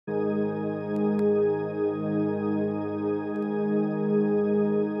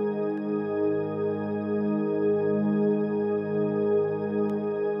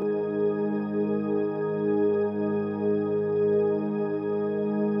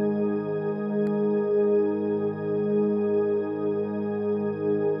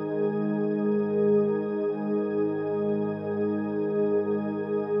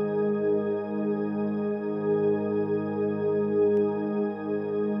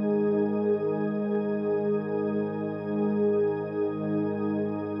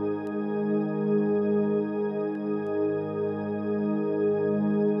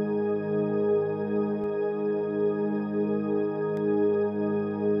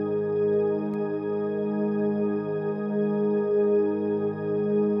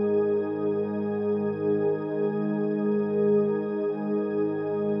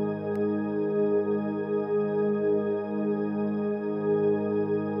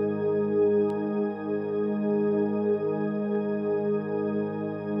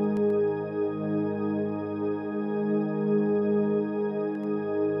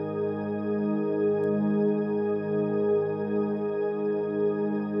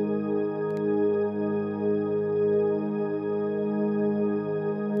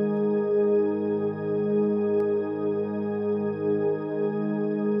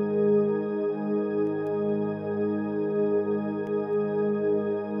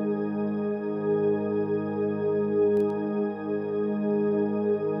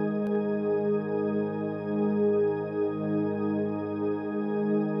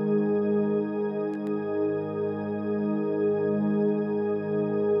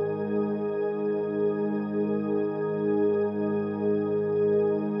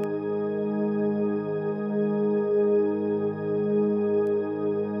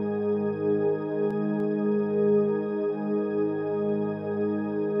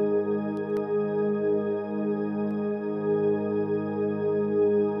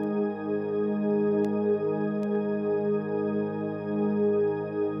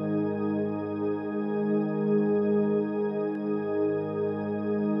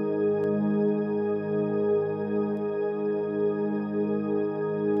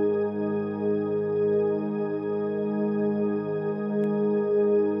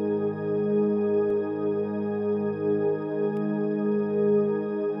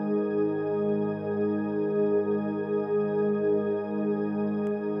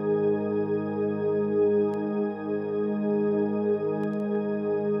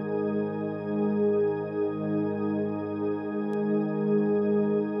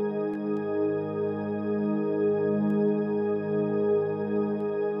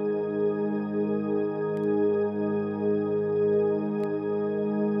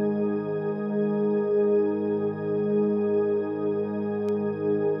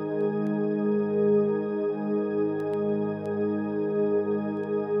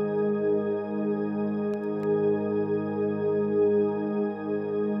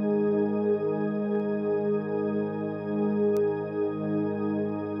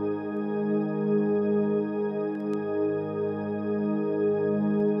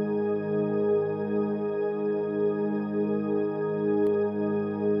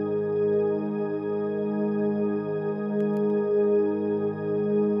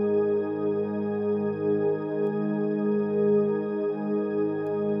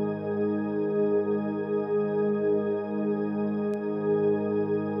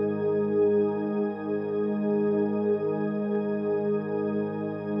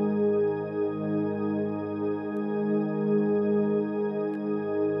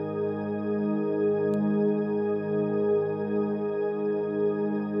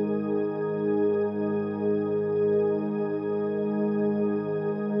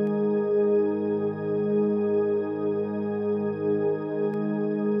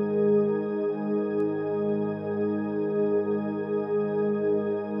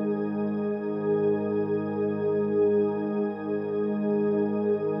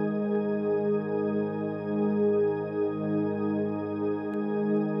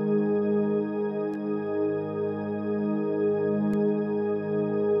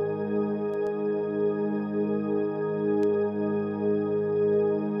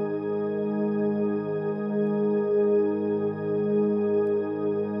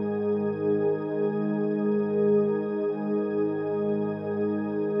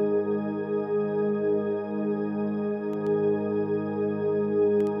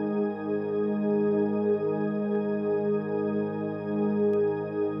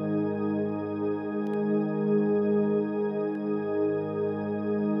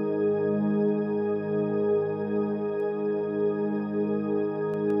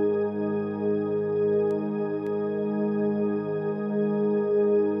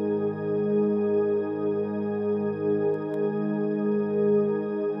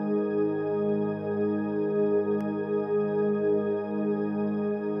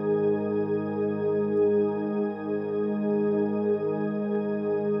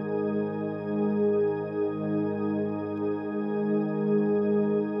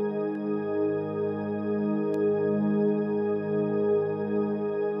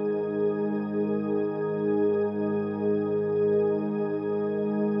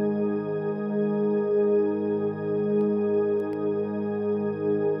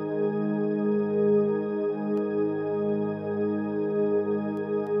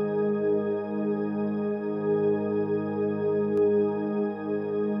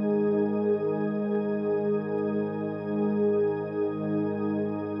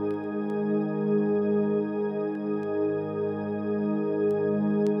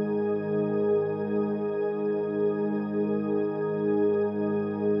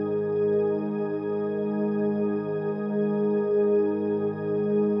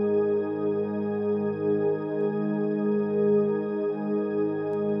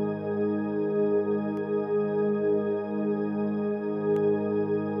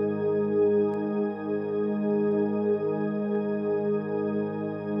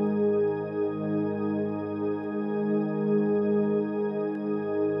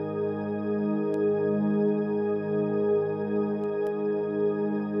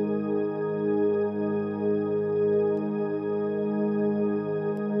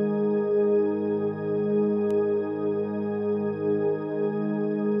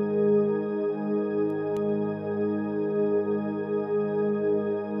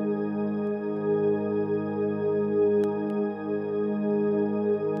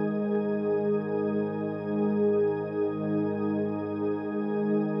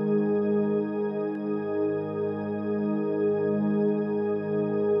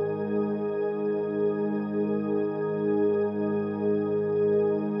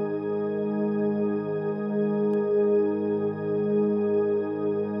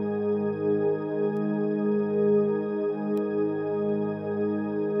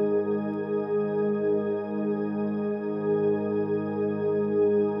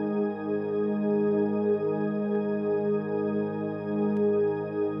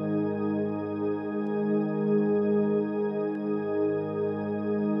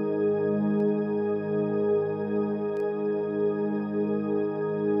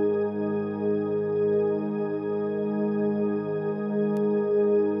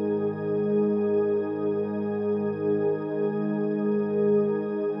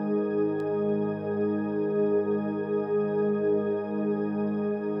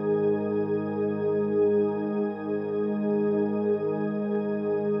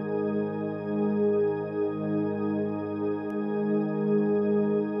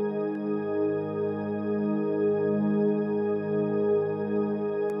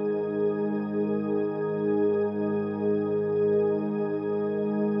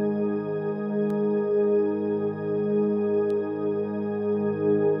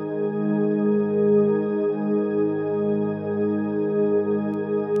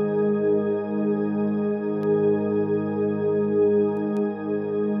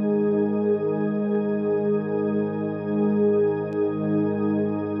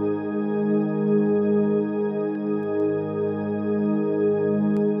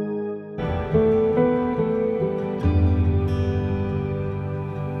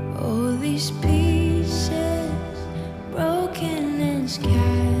these pieces, broken and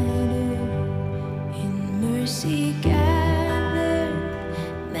scattered, in mercy gathered,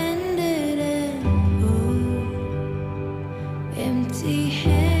 mended and whole,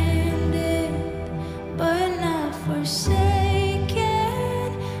 empty-handed, but not forsaken.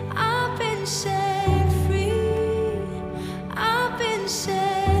 I've been set free. I've been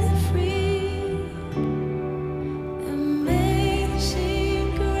set free.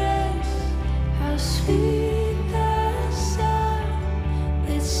 Amazing grace, how sweet the sound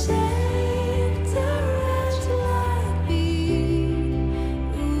that saved a wretch like me.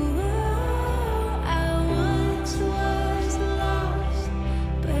 Ooh, I once was lost,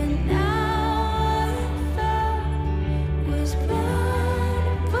 but now I'm found. Was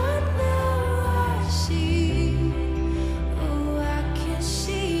blind, but now I see. Oh, I can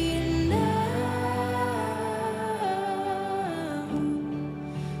see now.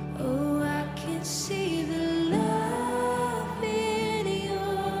 Oh, I can see the love in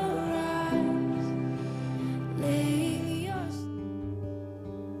your eyes, laying your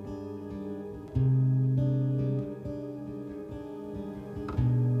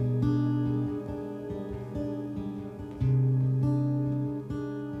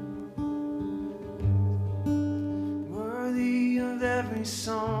worthy of every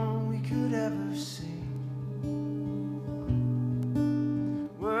song we could ever sing,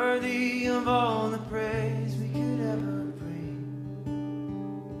 worthy of all the praise we could ever bring,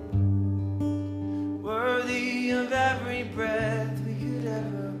 worthy of every breath we could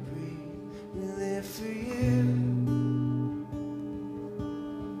ever breathe. We live for you.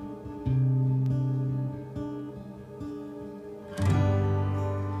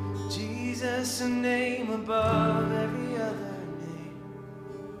 Jesus, a name above every other name.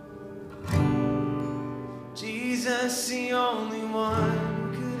 Jesus, the only one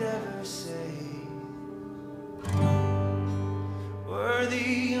who could ever save.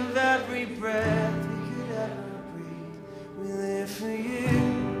 Worthy of every breath we could ever breathe. We live for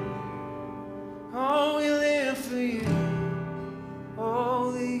you. Oh, we live for you.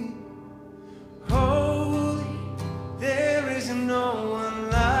 Holy, holy, there is no one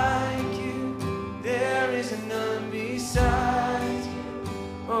like you. There is none beside you.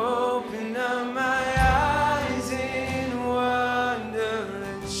 Open up my eyes in wonder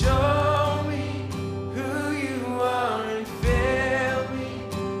and show me who you are, and fill me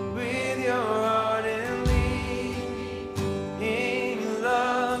with your heart and lead me in your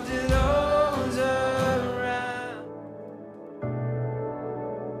love to those around.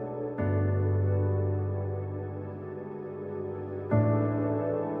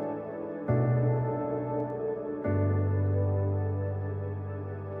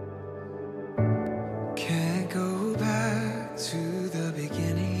 Can't go back to the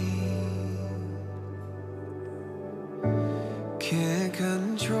beginning. Can't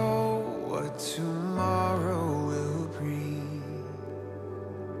control what tomorrow will bring.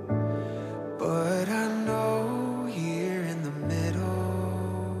 But I know here in the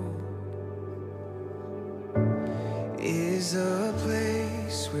middle is a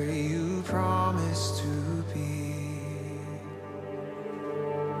place where you promised to be.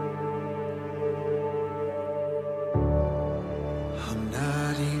 I'm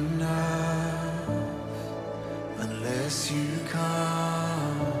not enough unless you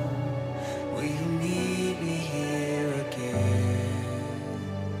come. Will you meet me here again?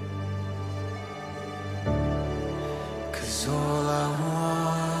 'Cause all I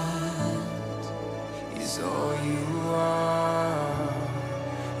want is all you are.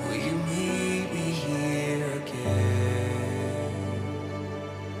 Will you meet me here again?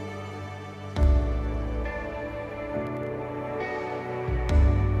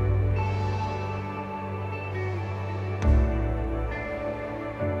 'Cause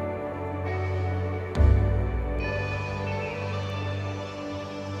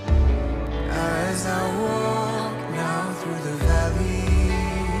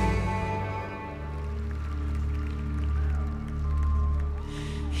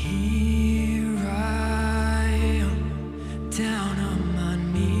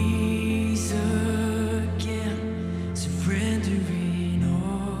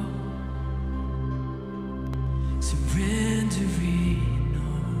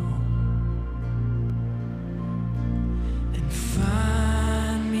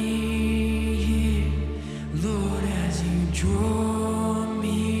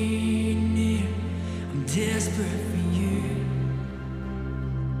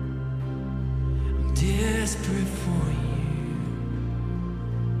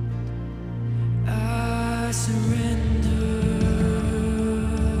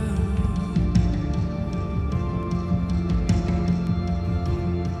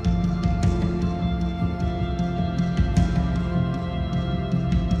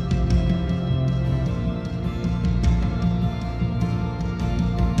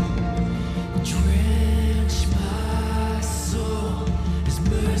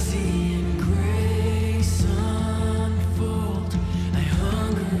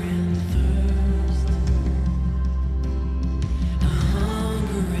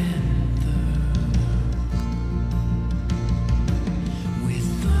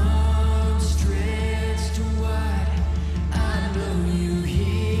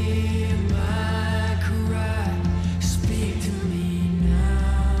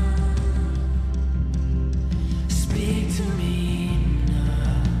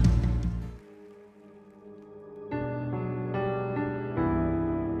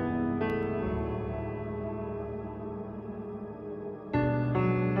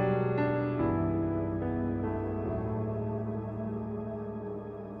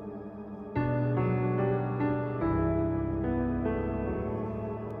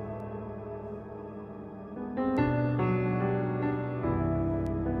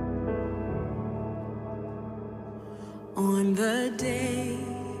On the day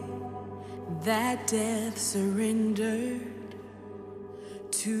that death surrendered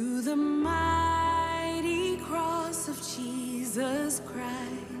to the mighty cross of Jesus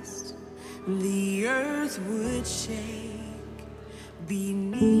Christ, the earth would shake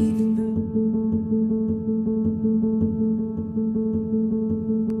beneath the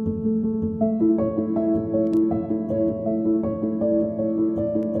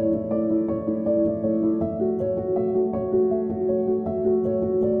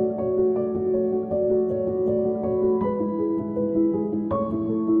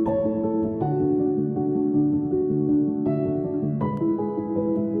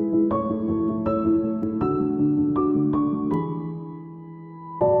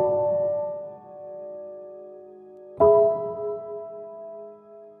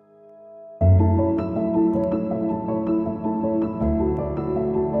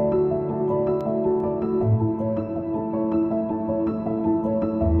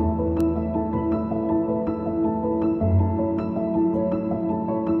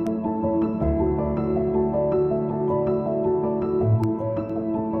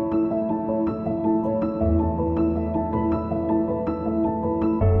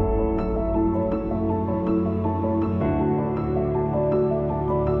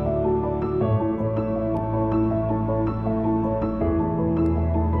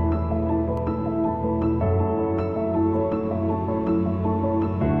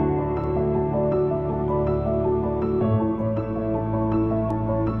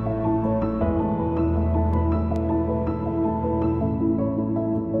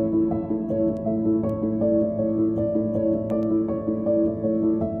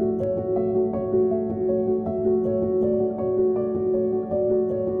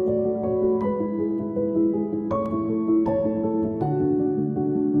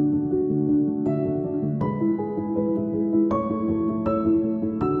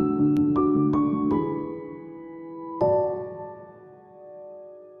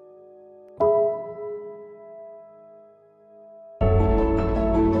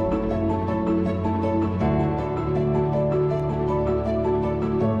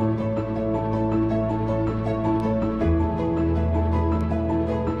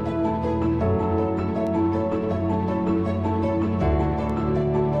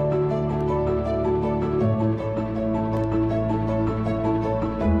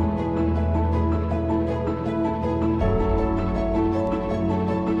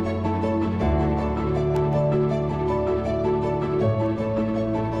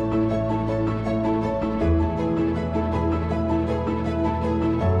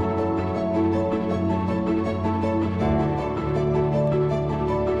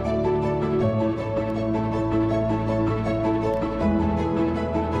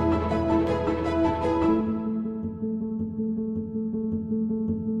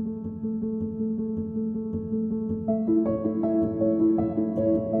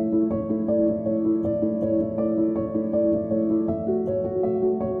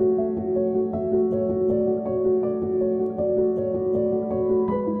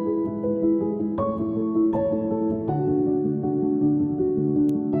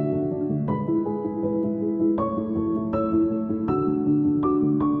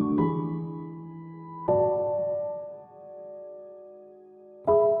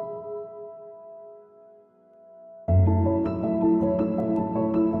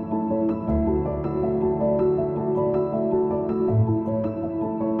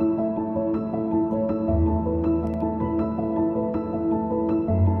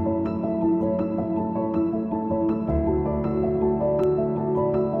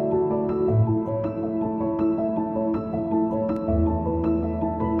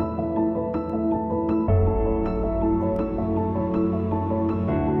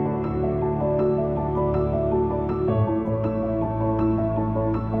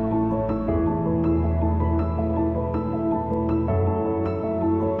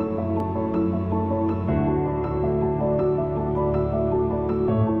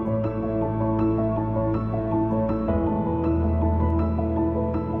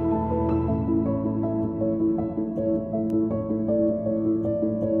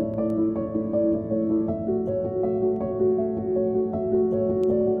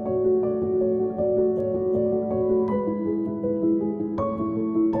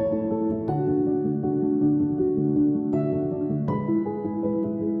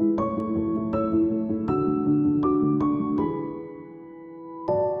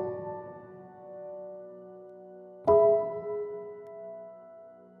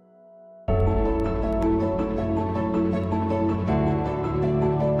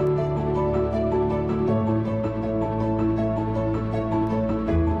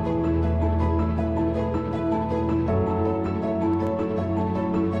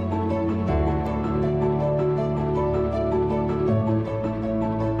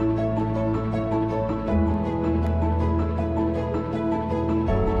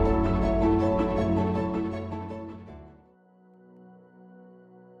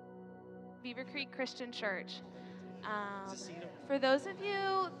Christian Church. For those of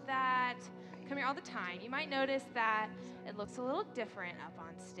you that come here all the time, you might notice that it looks a little different up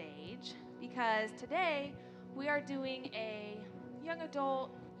on stage because today we are doing a young adult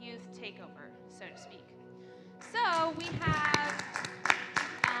youth takeover, so to speak. So we have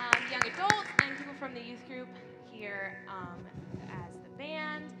young adults and people from the youth group here as the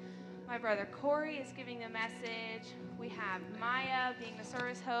band. My brother Corey is giving the message. We have Maya being the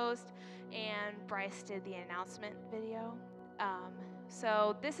service host, and Bryce did the announcement video.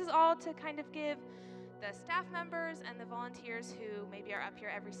 So this is all to kind of give the staff members and the volunteers who maybe are up here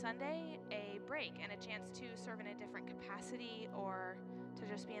every Sunday a break and a chance to serve in a different capacity or to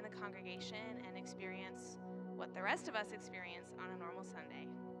just be in the congregation and experience what the rest of us experience on a normal Sunday.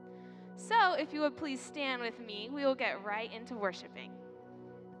 So if you would please stand with me, we will get right into worshiping.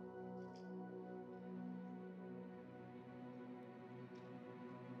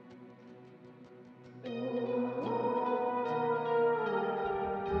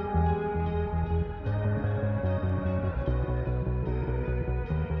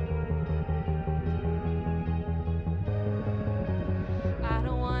 I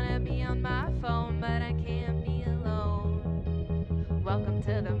don't want to be on my phone, but I can't be alone. Welcome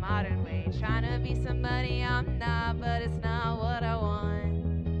to the modern way, trying to be somebody I'm not, but it's not what I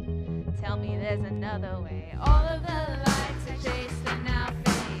want. Tell me there's another way. All of the lights I chased are now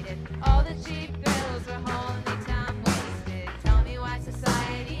faded. All the cheap thrills were only time wasted. Tell me why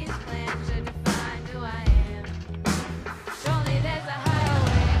society's plan should define who I am. Surely there's a higher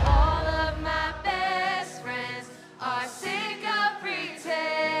way. All of my best friends are sick of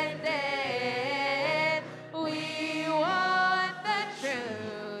pretending. We want the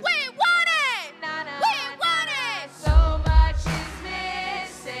truth. We want it! We want it! So much is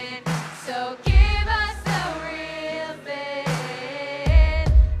missing, so give us the real thing.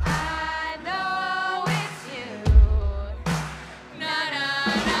 I know it's you. Na na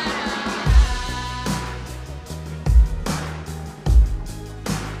na na.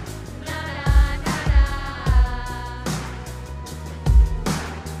 Na na na na.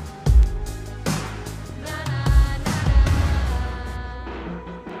 Na na na na.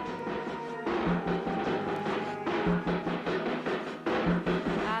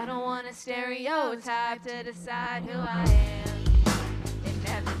 I don't want a stereotype to decide who I am. It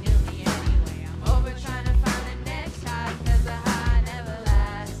never knew me anyway. I'm over trying to find the next high, 'cause the high never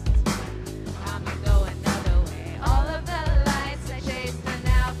lasts. I'ma go another way. All of the lights I chased are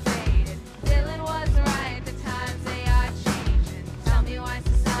now faded. Dylan was right, the times they are changing. Tell me why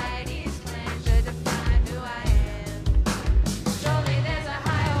society's plan should define who I am. Surely there's a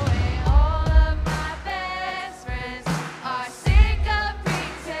higher way. All of my best friends are sick of pretending.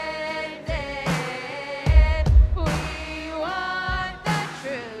 We want the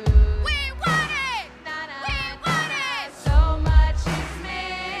truth. We want it! Na na. We want it! So much is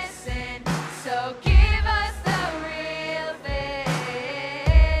missing, so give us the real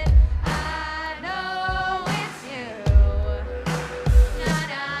thing. I know it's you. Na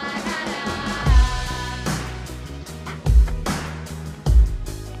na na na.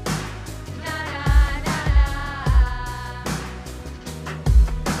 Na na na na.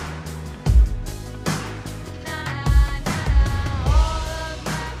 Na na na. All of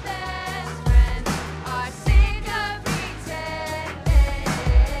my best friends are sick of pretending.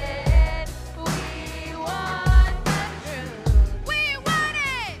 We want the truth. We want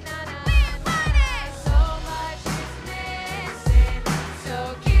it. Na na. We want it. So much is missing, so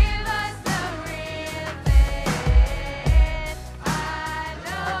give us the real thing. I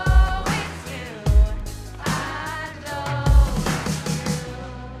know it's you. I know it's you.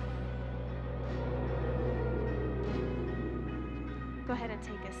 Go ahead and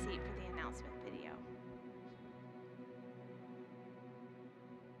take a seat for the announcement video.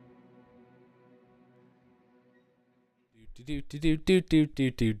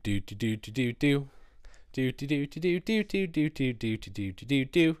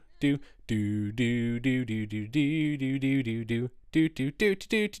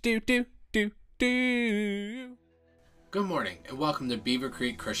 Good morning and welcome to Beaver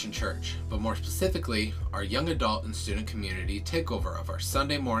Creek Christian Church, but more specifically, our young adult and student community takeover of our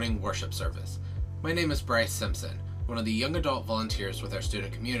Sunday morning worship service. My name is Bryce Simpson, one of the young adult volunteers with our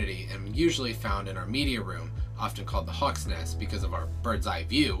student community and usually found in our media room, often called the Hawk's Nest because of our bird's eye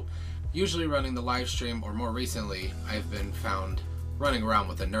view, usually running the live stream, or more recently, I've been found running around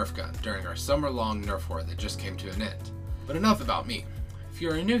with a Nerf gun during our summer-long Nerf war that just came to an end. But enough about me. If you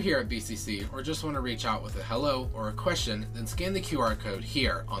are new here at BCC or just want to reach out with a hello or a question, then scan the QR code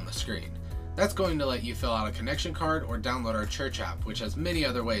here on the screen. That's going to let you fill out a connection card or download our church app, which has many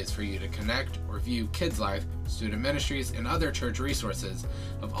other ways for you to connect or view Kids Life, student ministries, and other church resources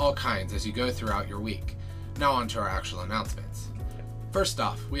of all kinds as you go throughout your week. Now on to our actual announcements. First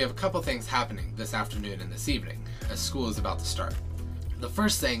off, we have a couple things happening this afternoon and this evening, as school is about to start. The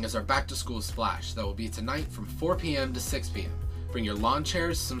first thing is our back to school splash that will be tonight from 4 p.m. to 6 p.m. Bring your lawn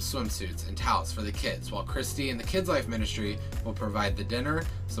chairs, some swimsuits, and towels for the kids, while Christy and the Kids Life Ministry will provide the dinner,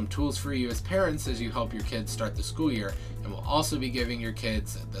 some tools for you as parents as you help your kids start the school year, and will also be giving your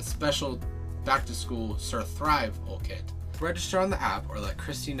kids the special back to school Sir Thrive whole kit. Register on the app or let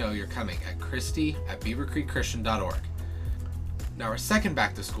Christy know you're coming at christy@beavercreekchristian.org. Now, our second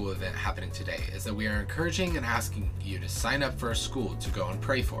back to school event happening today is that we are encouraging and asking you to sign up for a school to go and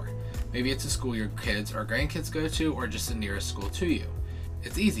pray for. Maybe it's a school your kids or grandkids go to, or just the nearest school to you.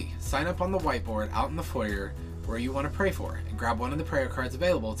 It's easy. Sign up on the whiteboard out in the foyer where you want to pray for, and grab one of the prayer cards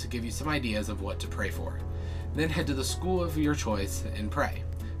available to give you some ideas of what to pray for. Then head to the school of your choice and pray.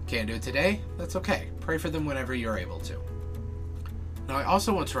 Can't do it today? That's okay. Pray for them whenever you're able to. Now, I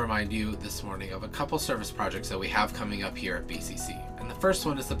also want to remind you this morning of a couple service projects that we have coming up here at BCC, and the first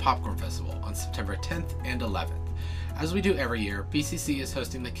one is the Popcorn Festival on September 10th and 11th. As we do every year, BCC is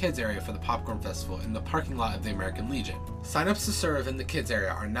hosting the kids area for the Popcorn Festival in the parking lot of the American Legion. Sign-ups to serve in the kids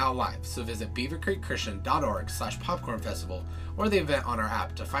area are now live, so visit beavercreekchristian.org/popcornfestival or the event on our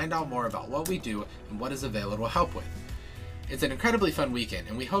app to find out more about what we do and what is available to help with. It's an incredibly fun weekend,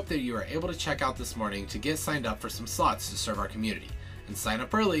 and we hope that you are able to check out this morning to get signed up for some slots to serve our community. And sign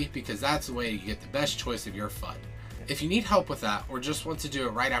up early, because that's the way you get the best choice of your fun. If you need help with that, or just want to do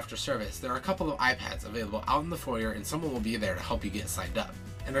it right after service, there are a couple of iPads available out in the foyer, and someone will be there to help you get signed up.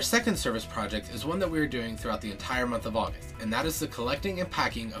 And our second service project is one that we are doing throughout the entire month of August, and that is the collecting and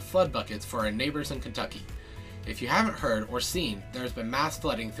packing of flood buckets for our neighbors in Kentucky. If you haven't heard or seen, there has been mass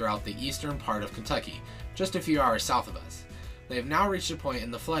flooding throughout the eastern part of Kentucky, just a few hours south of us. They have now reached a point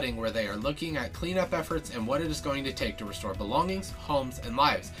in the flooding where they are looking at cleanup efforts and what it is going to take to restore belongings, homes, and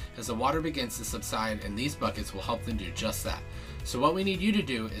lives as the water begins to subside, and these buckets will help them do just that. So what we need you to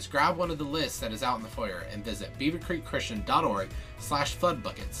do is grab one of the lists that is out in the foyer and visit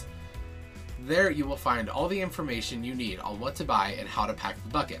beavercreekchristian.org/floodbuckets. There you will find all the information you need on what to buy and how to pack the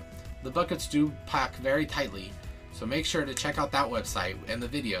bucket. The buckets do pack very tightly, so make sure to check out that website and the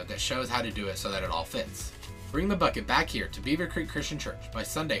video that shows how to do it so that it all fits. Bring the bucket back here to Beaver Creek Christian Church by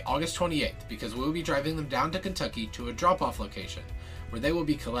Sunday, August 28th, because we will be driving them down to Kentucky to a drop-off location where they will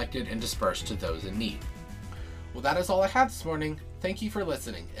be collected and dispersed to those in need. Well, that is all I have this morning. Thank you for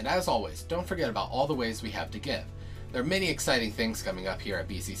listening, and as always, don't forget about all the ways we have to give. There are many exciting things coming up here at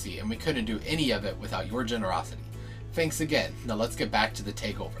BCC, and we couldn't do any of it without your generosity. Thanks again. Now let's get back to the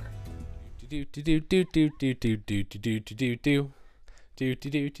takeover.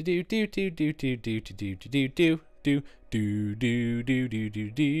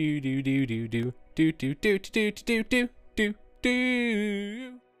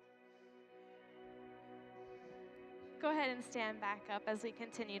 Go ahead and stand back up as we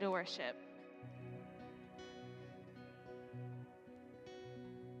continue to worship.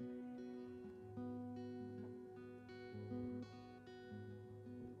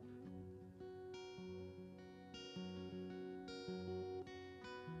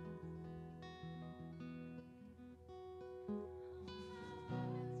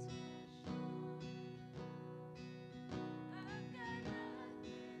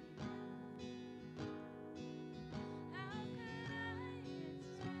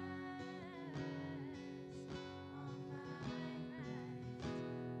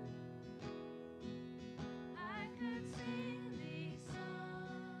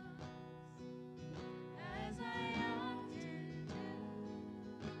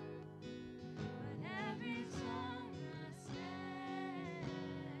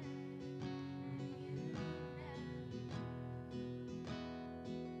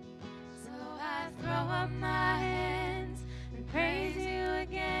 Throw up my hands and praise you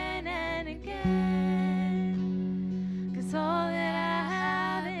again and again, 'cause all that I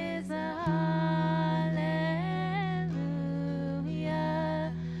have is a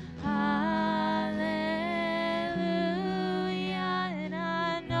hallelujah, hallelujah. And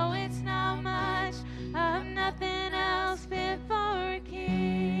I know it's not much, I have nothing else fit for a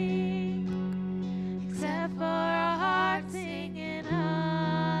king, except for a heart singing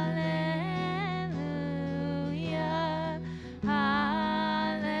hallelujah.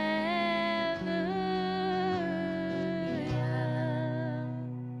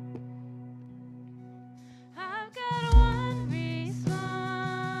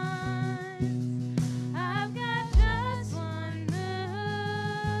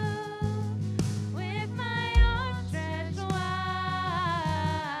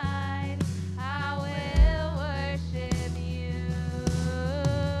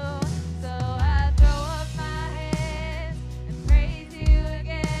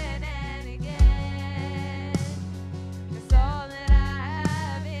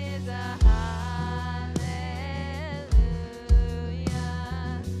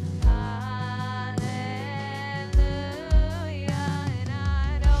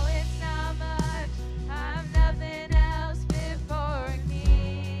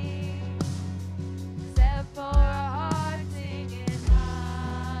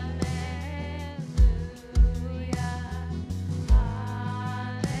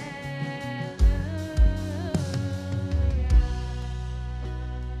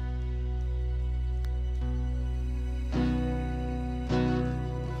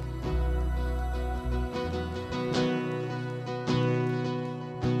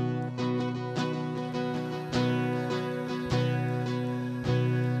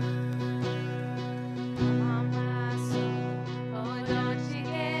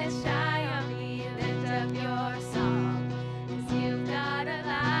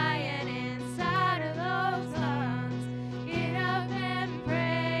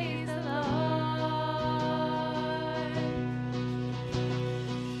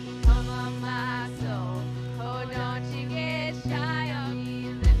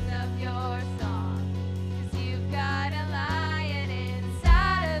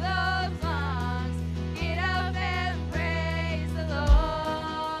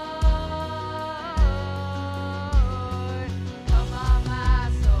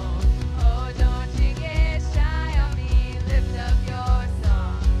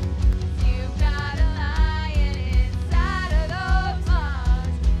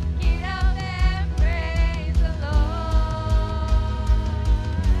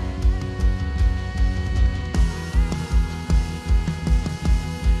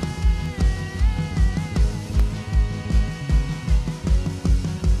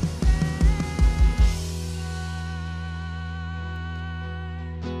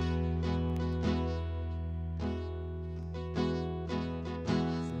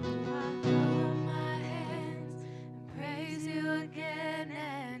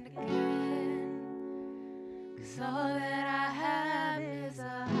 'cause all that I have is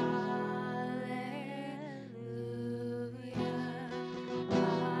a hallelujah,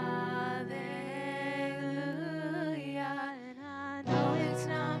 hallelujah. And I know it's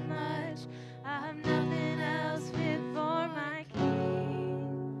not much, I have nothing else fit for my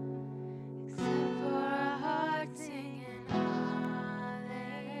King, except for a heart singing hallelujah,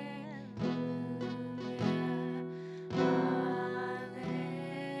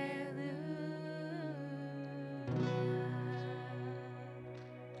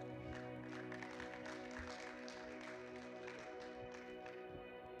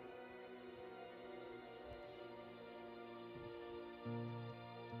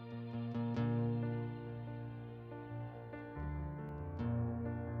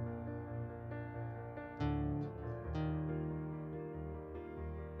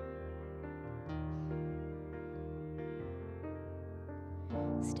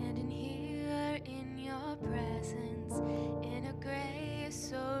 standing here in your presence, in a grace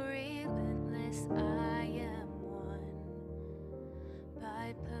so relentless, I am won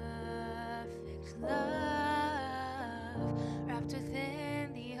by perfect love, wrapped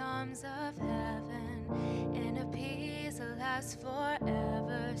within the arms of heaven, in a peace that lasts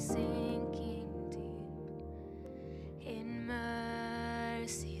forever, sinking deep in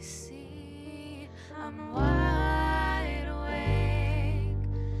mercy. See, I'm wide awake,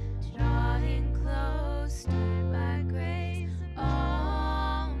 drawing close, stirred by grace.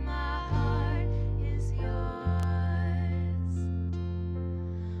 All my heart is yours.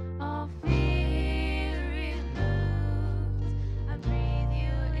 All fear removed, I breathe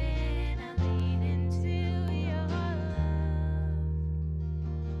you in, I lean into your love.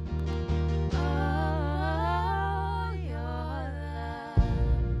 Oh, your love.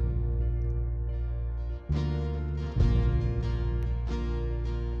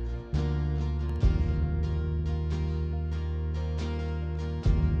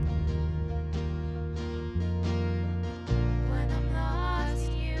 When I'm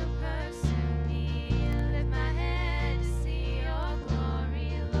lost, you pursue me. Lift my head to see your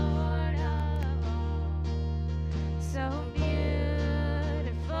glory, Lord of all. So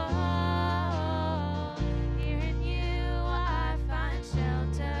beautiful. Here in you I find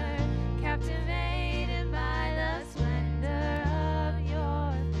shelter, captivated by the splendor of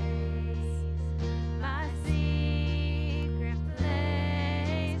your face. My secret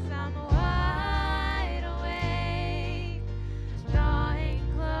place, I'm wide awake, drawing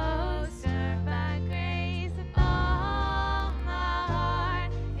closer by grace, and all my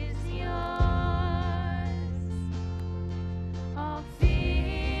heart is yours. All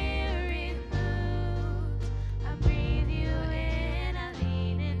fear removed, I breathe you in, I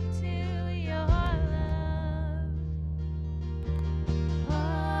lean into your love.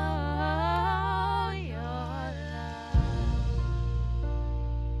 Oh, your love.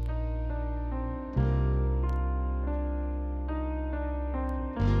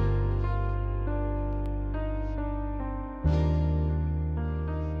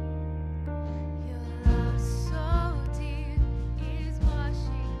 Your love so deep is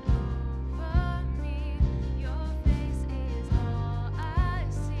washing over me. Your face is all I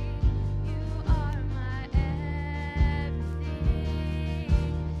see. You are my everything.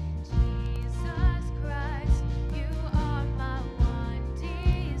 Jesus Christ, you are my one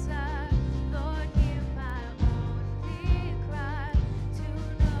desire. Lord, hear my only cry,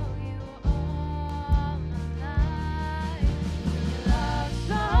 to know you all my life. Your love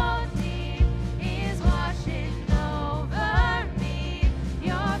so deep is washing over me.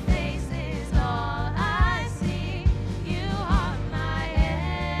 Your face is all I see. You are my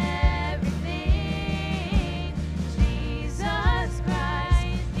everything. Jesus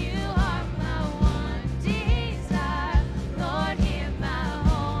Christ, you are my one desire. Lord, hear my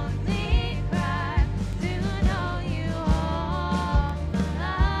only cry, to know you all my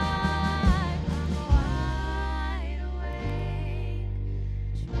life. I'm wide awake,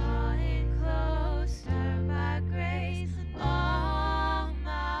 drawing closer by grace, and all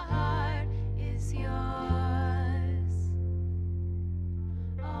my heart is yours.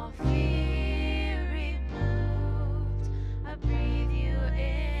 All fear removed, I breathe you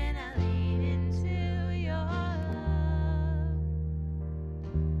in, I lean into your love.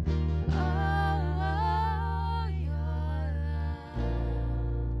 Oh, your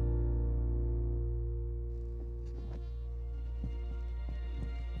love.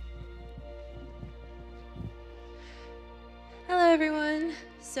 Hello, everyone.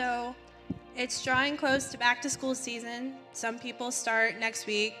 So, It's drawing close to back to school season. Some people start next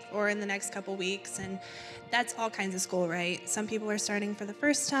week or in the next couple weeks, and that's all kinds of school, right? Some people are starting for the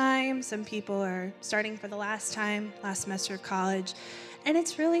first time, some people are starting for the last time, last semester of college, and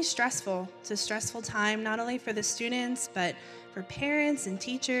it's really stressful. It's a stressful time, not only for the students, but for parents and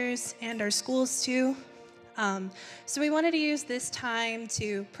teachers and our schools too. So we wanted to use this time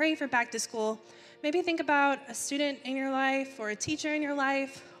to pray for back to school. Maybe think about a student in your life or a teacher in your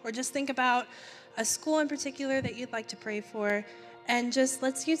life, or just think about a school in particular that you'd like to pray for. And just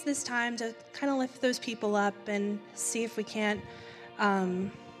let's use this time to kind of lift those people up and see if we can't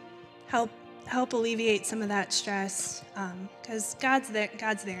help alleviate some of that stress, because God's there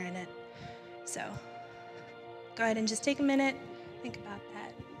in it. So go ahead and just take a minute, think about that.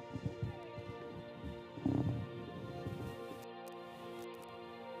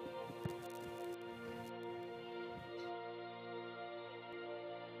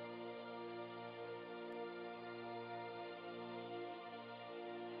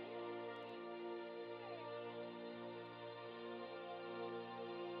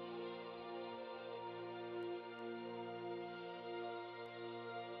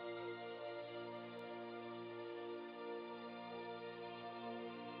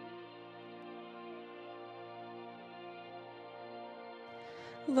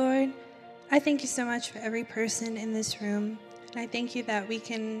 Lord, I thank you so much for every person in this room. And I thank you that we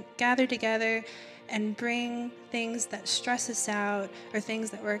can gather together and bring things that stress us out or things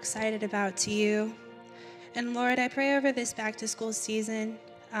that we're excited about to you. And Lord, I pray over this back to school season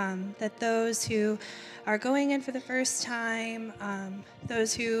that those who are going in for the first time,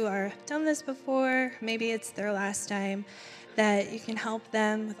 those who are done this before, maybe it's their last time, that you can help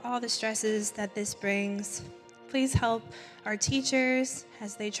them with all the stresses that this brings. Please help our teachers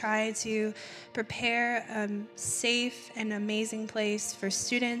as they try to prepare a safe and amazing place for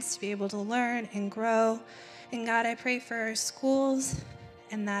students to be able to learn and grow. And God, I pray for our schools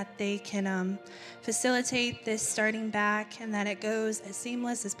and that they can facilitate this starting back and that it goes as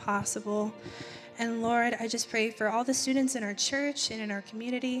seamless as possible. And Lord, I just pray for all the students in our church and in our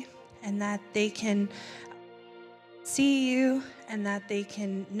community, and that they can see you and that they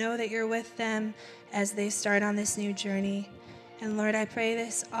can know that you're with them as they start on this new journey. And Lord, I pray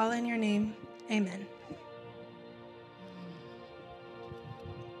this all in your name. Amen.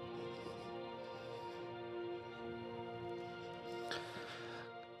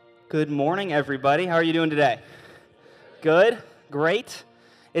 Good morning, everybody. How are you doing today? Good? Great.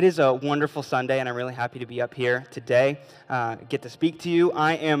 It is a wonderful Sunday, and I'm really happy to be up here today, get to speak to you.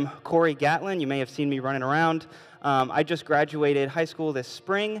 I am Corey Gatlin. You may have seen me running around. I just graduated high school this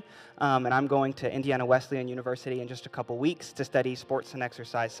spring, and I'm going to Indiana Wesleyan University in just a couple weeks to study sports and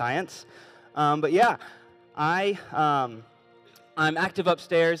exercise science. But yeah, I'm active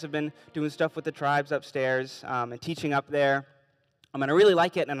upstairs. I've been doing stuff with the tribes upstairs and teaching up there. And I really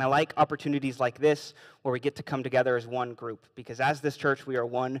like it, and I like opportunities like this where we get to come together as one group, because as this church, we are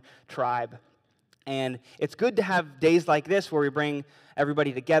one tribe. And it's good to have days like this where we bring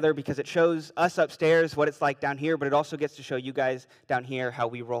everybody together, because it shows us upstairs what it's like down here, but it also gets to show you guys down here how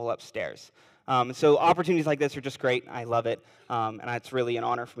we roll upstairs. So opportunities like this are just great. I love it, and it's really an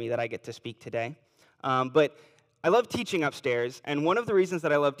honor for me that I get to speak today. But I love teaching upstairs, and one of the reasons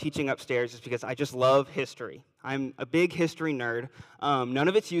that I love teaching upstairs is because I just love history. I'm a big history nerd. None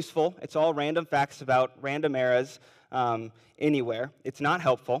of it's useful. It's all random facts about random eras anywhere. It's not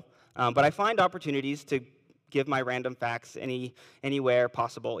helpful, but I find opportunities to give my random facts anywhere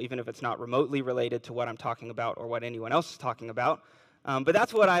possible, even if it's not remotely related to what I'm talking about or what anyone else is talking about. But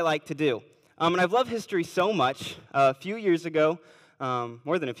that's what I like to do. And I've loved history so much. A few years ago,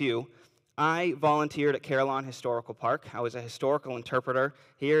 more than a few, I volunteered at Carillon Historical Park. I was a historical interpreter.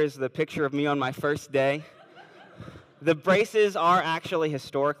 Here is the picture of me on my first day. The braces are actually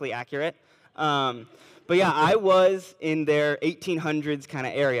historically accurate. But yeah, I was in their 1800s kind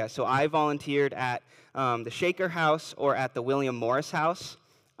of area. So I volunteered at the Shaker House or at the William Morris House.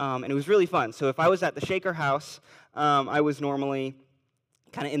 And it was really fun. So if I was at the Shaker House, I was normally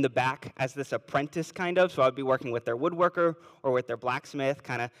kind of in the back as this apprentice kind of, so I'd be working with their woodworker or with their blacksmith,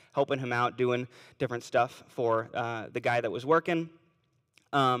 kind of helping him out, doing different stuff for the guy that was working.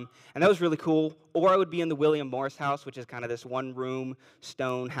 And that was really cool. Or I would be in the William Morris House, which is kind of this one-room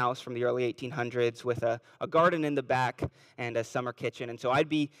stone house from the early 1800s with a garden in the back and a summer kitchen. And so I'd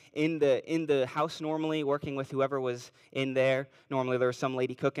be in the house normally, working with whoever was in there. Normally there was some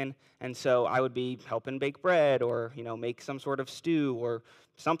lady cooking, and so I would be helping bake bread or make some sort of stew or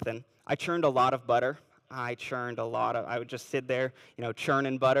something. I churned a lot of butter. I would just sit there,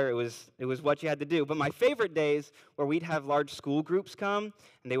 churning butter. It was what you had to do. But my favorite days were we'd have large school groups come,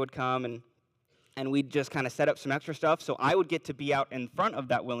 and they would come and and we'd just kind of set up some extra stuff, so I would get to be out in front of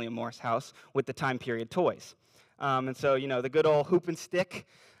that William Morris house with the time period toys. And so, the good old hoop and stick.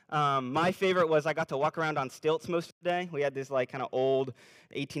 My favorite was I got to walk around on stilts most of the day. We had these kind of old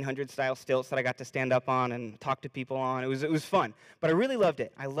 1800 style stilts that I got to stand up on and talk to people on. It was fun, but I really loved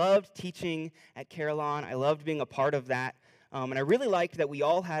it. I loved teaching at Carillon. I loved being a part of that, and I really liked that we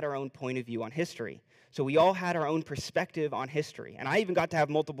all had our own point of view on history. So we all had our own perspective on history, and I even got to have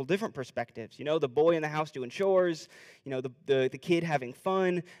multiple different perspectives. The boy in the house doing chores, the kid having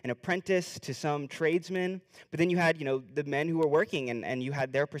fun, an apprentice to some tradesman. But then you had, the men who were working, and you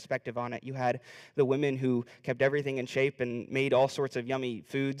had their perspective on it. You had the women who kept everything in shape and made all sorts of yummy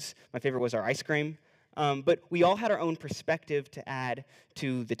foods. My favorite was our ice cream. But we all had our own perspective to add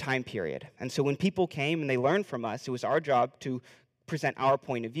to the time period. And so when people came and they learned from us, it was our job to present our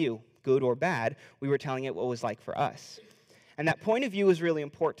point of view. Good or bad, we were telling it what it was like for us. And that point of view is really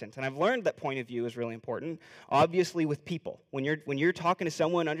important. And I've learned that point of view is really important, obviously, with people. When you're talking to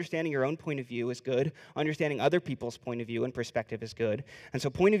someone, understanding your own point of view is good. Understanding other people's point of view and perspective is good. And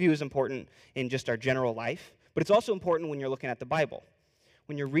so point of view is important in just our general life, but it's also important when you're looking at the Bible.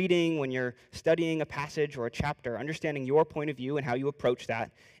 When you're reading, when you're studying a passage or a chapter, understanding your point of view and how you approach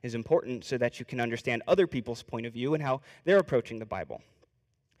that is important so that you can understand other people's point of view and how they're approaching the Bible.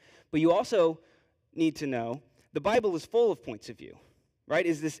 But you also need to know the Bible is full of points of view, right? It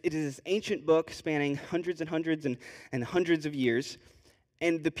is this ancient book spanning hundreds and hundreds and hundreds of years,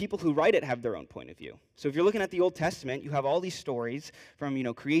 and the people who write it have their own point of view. So if you're looking at the Old Testament, you have all these stories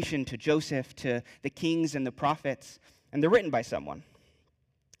from, creation to Joseph to the kings and the prophets, and they're written by someone.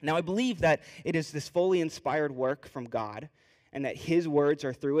 Now, I believe that it is this fully inspired work from God, and that his words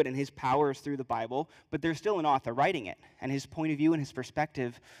are through it and his power is through the Bible, but there's still an author writing it, and his point of view and his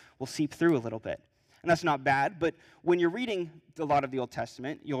perspective will seep through a little bit. And that's not bad, but when you're reading a lot of the Old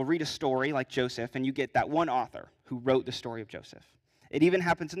Testament, you'll read a story like Joseph, and you get that one author who wrote the story of Joseph. It even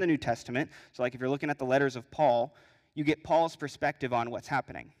happens in the New Testament. So like if you're looking at the letters of Paul, you get Paul's perspective on what's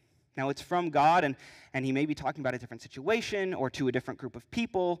happening. Now, it's from God, and he may be talking about a different situation or to a different group of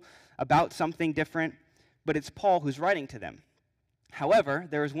people about something different, but it's Paul who's writing to them. However,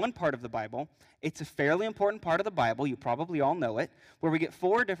 there is one part of the Bible, it's a fairly important part of the Bible, you probably all know it, where we get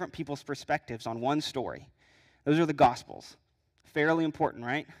 4 different people's perspectives on one story. Those are the Gospels. Fairly important,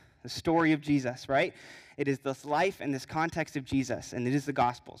 right? The story of Jesus, right? It is this life and this context of Jesus, and it is the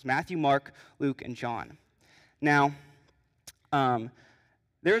Gospels. Matthew, Mark, Luke, and John. Now,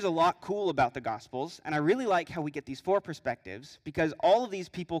 there's a lot cool about the Gospels, and I really like how we get these 4 perspectives, because all of these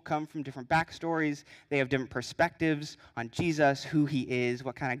people come from different backstories. They have different perspectives on Jesus, who he is,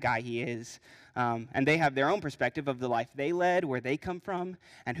 what kind of guy he is, and they have their own perspective of the life they led, where they come from,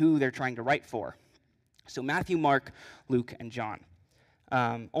 and who they're trying to write for. So Matthew, Mark, Luke, and John.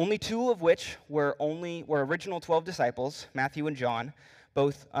 Only 2 of which were original 12 disciples, Matthew and John.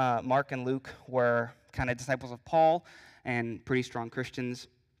 Both Mark and Luke were kind of disciples of Paul, and pretty strong Christians.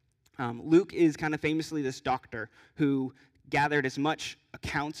 Luke is kind of famously this doctor who gathered as much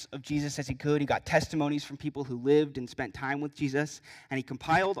accounts of Jesus as he could. He got testimonies from people who lived and spent time with Jesus, and he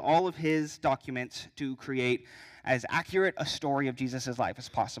compiled all of his documents to create as accurate a story of Jesus' life as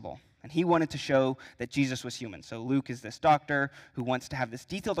possible. And he wanted to show that Jesus was human. So Luke is this doctor who wants to have this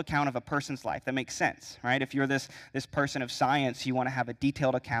detailed account of a person's life. That makes sense, right? If you're this person of science, you want to have a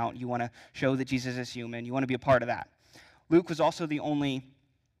detailed account. You want to show that Jesus is human. You want to be a part of that. Luke was also the only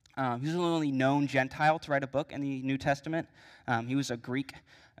known Gentile to write a book in the New Testament. He was a Greek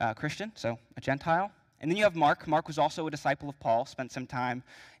Christian, so a Gentile. And then you have Mark. Mark was also a disciple of Paul, spent some time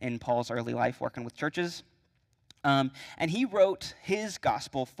in Paul's early life working with churches. And he wrote his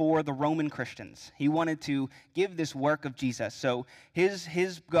gospel for the Roman Christians. He wanted to give this work of Jesus. So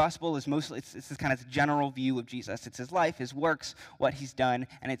his gospel is mostly, it's this kind of general view of Jesus. It's his life, his works, what he's done,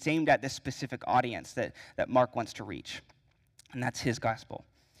 and it's aimed at this specific audience that Mark wants to reach. And that's his gospel.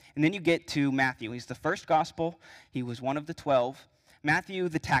 And then you get to Matthew. He's the first gospel. He was one of the 12. Matthew,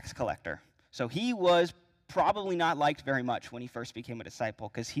 the tax collector. So he was probably not liked very much when he first became a disciple,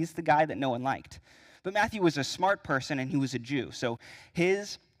 because he's the guy that no one liked. But Matthew was a smart person, and he was a Jew. So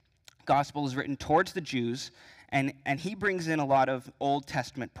his gospel is written towards the Jews, and he brings in a lot of Old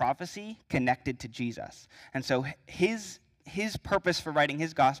Testament prophecy connected to Jesus. And so his purpose for writing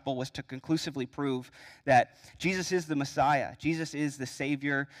his gospel was to conclusively prove that Jesus is the Messiah. Jesus is the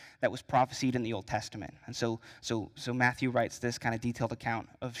Savior that was prophesied in the Old Testament. And so Matthew writes this kind of detailed account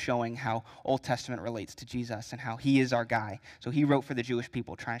of showing how Old Testament relates to Jesus and how he is our guy. So he wrote for the Jewish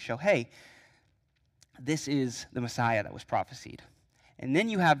people, trying to show, hey, this is the Messiah that was prophesied. And then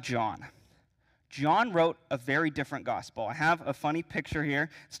you have John. John wrote a very different gospel. I have a funny picture here.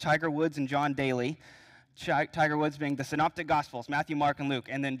 It's Tiger Woods and John Daly. Tiger Woods being the synoptic gospels, Matthew, Mark, and Luke,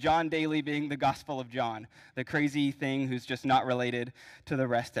 and then John Daly being the Gospel of John, the crazy thing who's just not related to the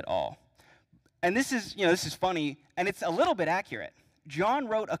rest at all. And this is funny, and it's a little bit accurate. John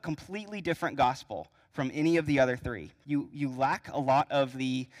wrote a completely different gospel from any of the other three. You lack a lot of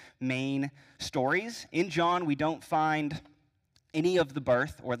the main stories. In John, we don't find any of the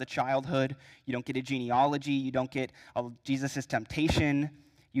birth or the childhood. You don't get a genealogy. You don't get Jesus' temptation.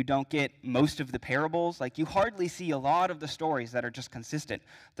 You don't get most of the parables. Like, you hardly see a lot of the stories that are just consistent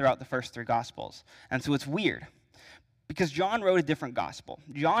throughout the first three gospels. And so it's weird, because John wrote a different gospel.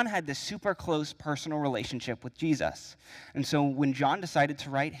 John had this super close personal relationship with Jesus. And so when John decided to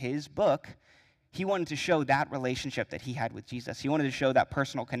write his book, he wanted to show that relationship that he had with Jesus. He wanted to show that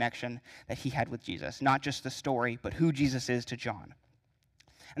personal connection that he had with Jesus, not just the story, but who Jesus is to John.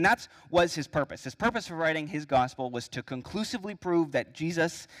 And that was his purpose. His purpose for writing his gospel was to conclusively prove that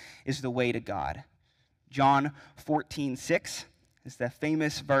Jesus is the way to God. John 14:6 is the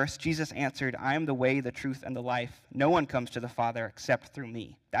famous verse. Jesus answered, "I am the way, the truth, and the life. No one comes to the Father except through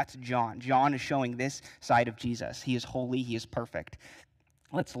me." That's John. John is showing this side of Jesus. He is holy. He is perfect.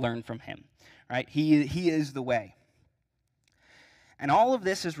 Let's learn from him, right? He is the way. And all of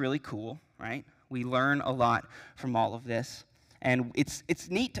this is really cool, right? We learn a lot from all of this. And it's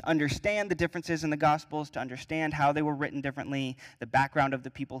neat to understand the differences in the Gospels, to understand how they were written differently, the background of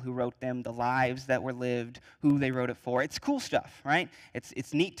the people who wrote them, the lives that were lived, who they wrote it for. It's cool stuff, right?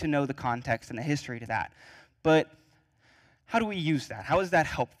 It's neat to know the context and the history to that. But how do we use that? How is that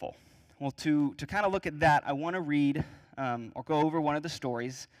helpful? Well, to kind of look at that, I want to read or go over one of the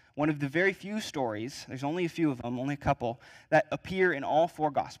stories, one of the very few stories, there's only a few of them, only a couple, that appear in all four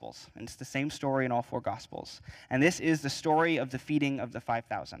Gospels. And it's the same story in all four Gospels. And this is the story of the feeding of the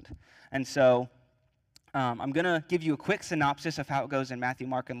 5,000. And so I'm going to give you a quick synopsis of how it goes in Matthew,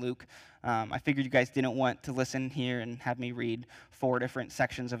 Mark, and Luke. I figured you guys didn't want to listen here and have me read 4 different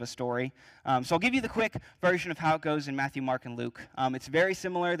sections of a story. So I'll give you the quick version of how it goes in Matthew, Mark, and Luke. It's very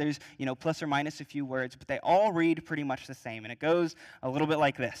similar. There's, plus or minus a few words, but they all read pretty much the same. And it goes a little bit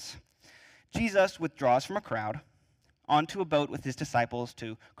like this. Jesus withdraws from a crowd onto a boat with his disciples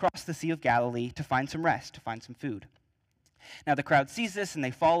to cross the Sea of Galilee to find some rest, to find some food. Now the crowd sees this, and they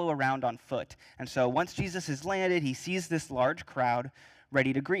follow around on foot. And so once Jesus has landed, he sees this large crowd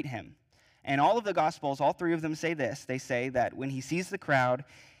ready to greet him. And all of the Gospels, all 3 of them say this. They say that when he sees the crowd,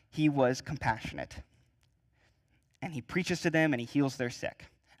 he was compassionate. And he preaches to them, and he heals their sick.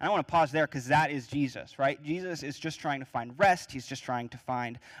 And I want to pause there, because that is Jesus, right? Jesus is just trying to find rest. He's just trying to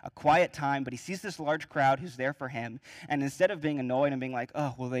find a quiet time. But he sees this large crowd who's there for him. And instead of being annoyed and being like,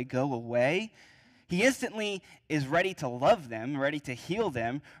 oh, will they go away? He instantly is ready to love them, ready to heal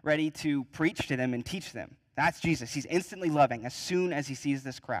them, ready to preach to them and teach them. That's Jesus. He's instantly loving as soon as he sees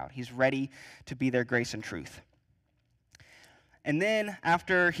this crowd. He's ready to be their grace and truth. And then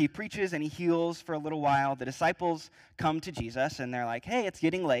after he preaches and he heals for a little while, the disciples come to Jesus and they're like, hey, it's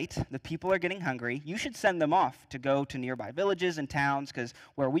getting late. The people are getting hungry. You should send them off to go to nearby villages and towns, because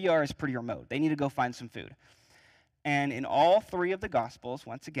where we are is pretty remote. They need to go find some food. And in all 3 of the Gospels,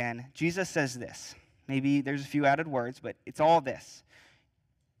 once again, Jesus says this. Maybe there's a few added words, but it's all this.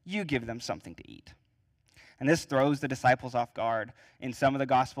 You give them something to eat. And this throws the disciples off guard. In some of the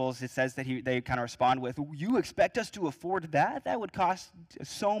Gospels, it says that they kind of respond with, you expect us to afford that? That would cost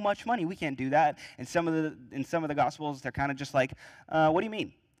so much money. We can't do that. In some of the Gospels, they're kind of just like, what do you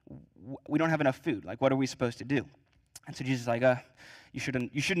mean? We don't have enough food. Like, what are we supposed to do? And so Jesus is like, you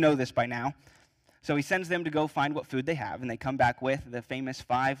should know this by now. So he sends them to go find what food they have, and they come back with the famous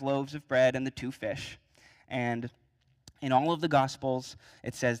 5 loaves of bread and the 2 fish. And in all of the Gospels,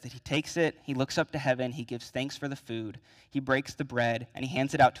 it says that he takes it, he looks up to heaven, he gives thanks for the food, he breaks the bread, and he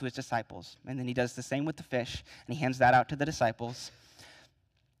hands it out to his disciples. And then he does the same with the fish, and he hands that out to the disciples.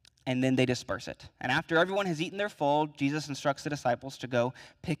 And then they disperse it. And after everyone has eaten their full, Jesus instructs the disciples to go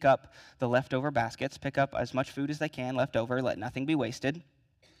pick up the leftover baskets, pick up as much food as they can left over, let nothing be wasted.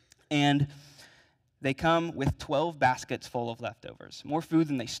 And they come with 12 baskets full of leftovers, more food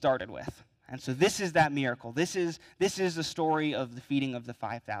than they started with. And so this is that miracle. This is the story of the feeding of the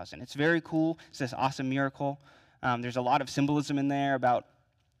 5,000. It's very cool. It's this awesome miracle. There's a lot of symbolism in there about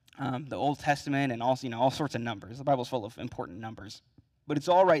the Old Testament and also, all sorts of numbers. The Bible's full of important numbers. But it's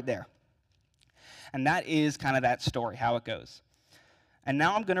all right there. And that is kind of that story, how it goes. And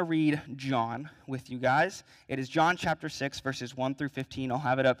now I'm going to read John with you guys. It is John chapter 6, verses 1 through 15. I'll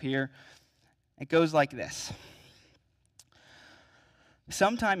have it up here. It goes like this.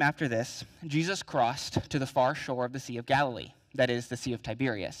 Sometime after this, Jesus crossed to the far shore of the Sea of Galilee, that is, the Sea of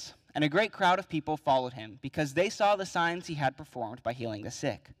Tiberias. And a great crowd of people followed him because they saw the signs he had performed by healing the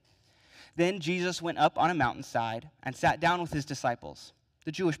sick. Then Jesus went up on a mountainside and sat down with his disciples.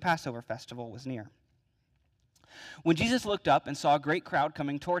 The Jewish Passover festival was near. When Jesus looked up and saw a great crowd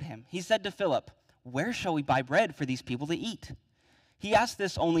coming toward him, he said to Philip, "Where shall we buy bread for these people to eat?" He asked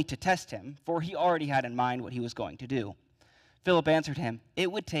this only to test him, for he already had in mind what he was going to do. Philip answered him,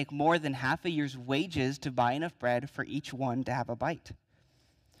 "It would take more than half a year's wages to buy enough bread for each one to have a bite."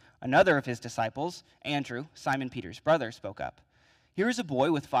 Another of his disciples, Andrew, Simon Peter's brother, spoke up. "Here is a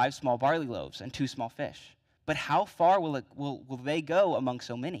boy with 5 small barley loaves and 2 small fish. But how far will they go among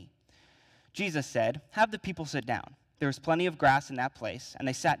so many?" Jesus said, "Have the people sit down." There was plenty of grass in that place, and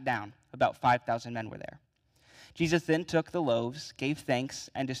they sat down. About 5,000 men were there. Jesus then took the loaves, gave thanks,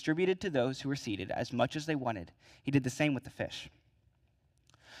 and distributed to those who were seated as much as they wanted. He did the same with the fish.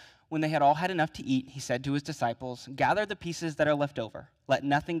 When they had all had enough to eat, he said to his disciples, "Gather the pieces that are left over. Let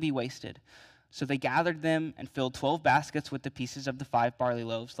nothing be wasted." So they gathered them and filled 12 baskets with the pieces of the 5 barley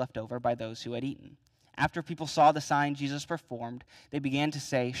loaves left over by those who had eaten. After people saw the sign Jesus performed, they began to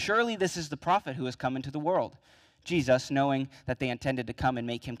say, "Surely this is the prophet who has come into the world." Jesus, knowing that they intended to come and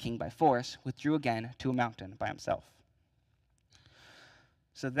make him king by force, withdrew again to a mountain by himself.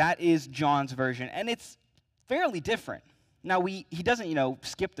 So that is John's version, and it's fairly different. Now, he doesn't,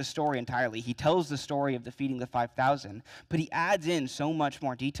 skip the story entirely. He tells the story of the feeding the 5,000, but he adds in so much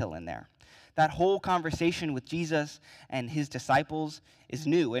more detail in there. That whole conversation with Jesus and his disciples is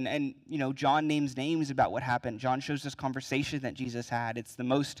new. And John names names about what happened. John shows this conversation that Jesus had. It's the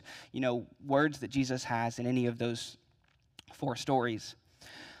most, words that Jesus has in any of those 4 stories.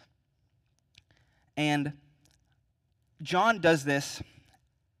 And John does this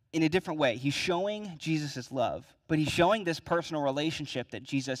in a different way. He's showing Jesus' love, but he's showing this personal relationship that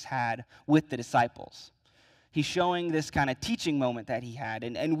Jesus had with the disciples. He's showing this kind of teaching moment that he had.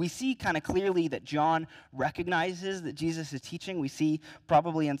 And we see kind of clearly that John recognizes that Jesus is teaching. We see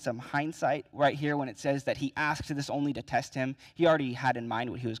probably in some hindsight right here when it says that he asked this only to test him. He already had in mind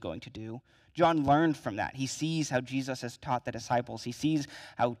what he was going to do. John learned from that. He sees how Jesus has taught the disciples. He sees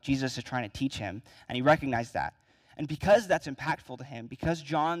how Jesus is trying to teach him, and he recognized that. And because that's impactful to him, because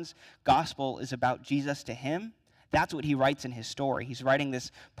John's gospel is about Jesus to him, that's what he writes in his story. He's writing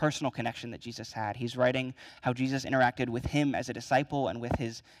this personal connection that Jesus had. He's writing how Jesus interacted with him as a disciple and with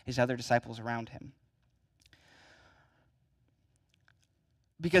his other disciples around him.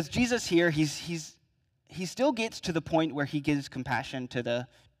 Because Jesus here, he still gets to the point where he gives compassion to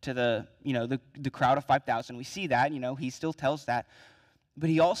the crowd of 5,000. We see that, he still tells that, but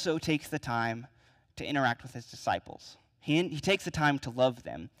he also takes the time to interact with his disciples. He takes the time to love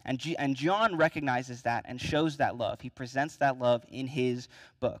them, and John recognizes that and shows that love. He presents that love in his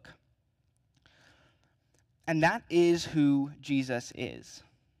book. And that is who Jesus is.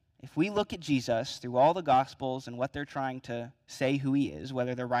 If we look at Jesus through all the Gospels and what they're trying to say who he is,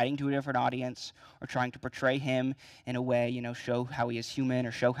 whether they're writing to a different audience or trying to portray him in a way, show how he is human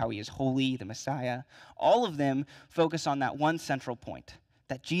or show how he is holy, the Messiah, all of them focus on that one central point,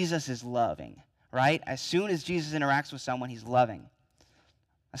 that Jesus is loving. Right? As soon as Jesus interacts with someone, he's loving.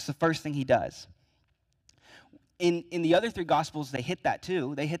 That's the first thing he does. In the other 3 Gospels, they hit that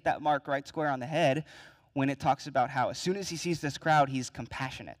too. They hit that mark right square on the head when it talks about how as soon as he sees this crowd, he's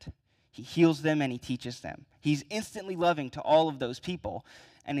compassionate. He heals them and he teaches them. He's instantly loving to all of those people.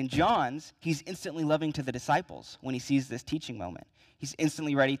 And in John's, he's instantly loving to the disciples when he sees this teaching moment. He's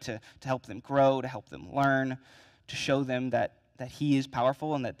instantly ready to help them grow, to help them learn, to show them that he is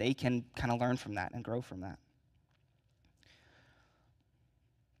powerful and that they can kind of learn from that and grow from that.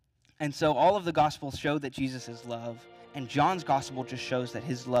 And so all of the Gospels show that Jesus is love, and John's Gospel just shows that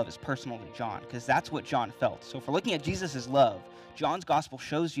his love is personal to John, because that's what John felt. So if we're looking at Jesus' love, John's Gospel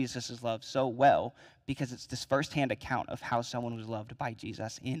shows Jesus' love so well because it's this firsthand account of how someone was loved by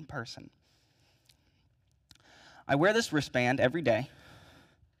Jesus in person. I wear this wristband every day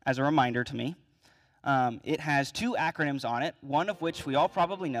as a reminder to me. It has 2 acronyms on it, one of which we all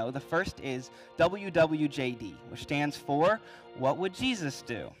probably know. The first is WWJD, which stands for What Would Jesus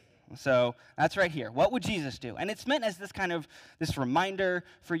Do? So that's right here. What would Jesus do? And it's meant as this reminder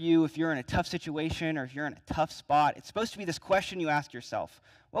for you if you're in a tough situation or if you're in a tough spot. It's supposed to be this question you ask yourself.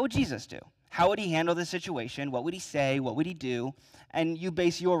 What would Jesus do? How would he handle the situation? What would he say? What would he do? And you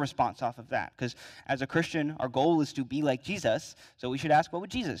base your response off of that. Because as a Christian, our goal is to be like Jesus. So we should ask, what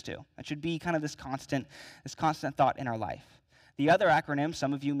would Jesus do? That should be kind of this constant thought in our life. The other acronym,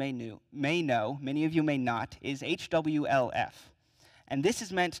 some of you may know, many of you may not, is HWLF. And this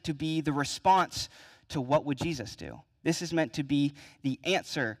is meant to be the response to what would Jesus do. This is meant to be the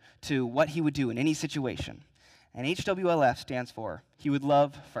answer to what he would do in any situation. And HWLF stands for He Would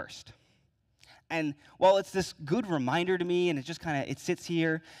Love First. And while it's this good reminder to me, and it just kind of, it sits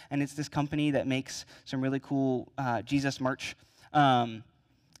here, and it's this company that makes some really cool Jesus merch,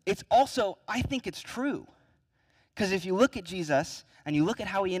 it's also, I think it's true. Because if you look at Jesus, and you look at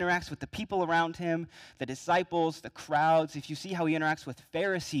how he interacts with the people around him, the disciples, the crowds, if you see how he interacts with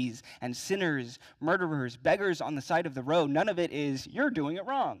Pharisees and sinners, murderers, beggars on the side of the road, none of it is, you're doing it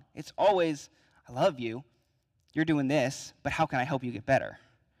wrong. It's always, I love you, you're doing this, but how can I help you get better?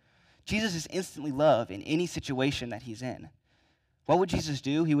 Jesus is instantly love in any situation that he's in. What would Jesus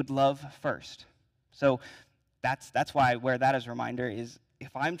do? He would love first. So that's why where that is a reminder is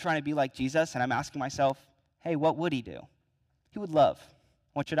if I'm trying to be like Jesus and I'm asking myself, hey, what would he do? He would love.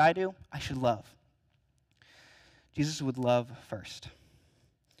 What should I do? I should love. Jesus would love first.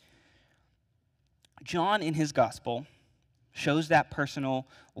 John in his gospel shows that personal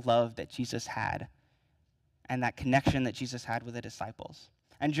love that Jesus had and that connection that Jesus had with the disciples.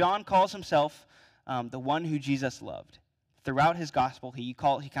 And John calls himself the one who Jesus loved. Throughout his gospel, he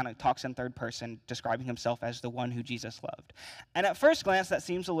kind of talks in third person, describing himself as the one who Jesus loved. And at first glance, that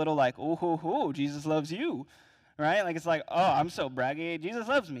seems a little like, oh, Jesus loves you, right? Like it's like, oh, I'm so braggy, Jesus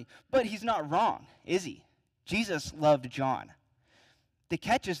loves me. But he's not wrong, is he? Jesus loved John. The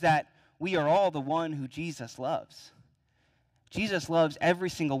catch is that we are all the one who Jesus loves. Jesus loves every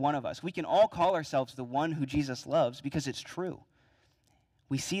single one of us. We can all call ourselves the one who Jesus loves because it's true.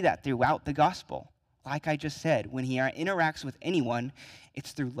 We see that throughout the gospel. Like I just said, when he interacts with anyone,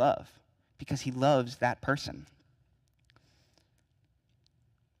 it's through love because he loves that person.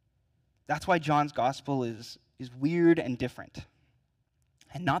 That's why John's gospel is weird and different.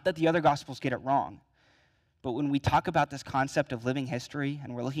 And not that the other gospels get it wrong, but when we talk about this concept of living history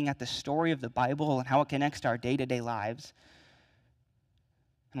and we're looking at the story of the Bible and how it connects to our day-to-day lives,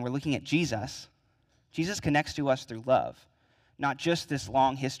 and we're looking at Jesus, Jesus connects to us through love. Not just this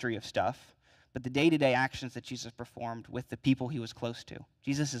long history of stuff, but the day-to-day actions that Jesus performed with the people he was close to.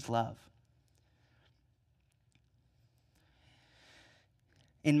 Jesus is love.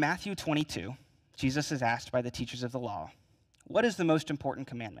 In Matthew 22, Jesus is asked by the teachers of the law, what is the most important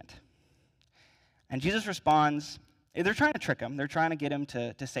commandment? And Jesus responds, they're trying to trick him. They're trying to get him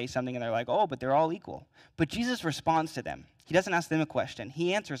to say something, and they're like, oh, but they're all equal. But Jesus responds to them. He doesn't ask them a question.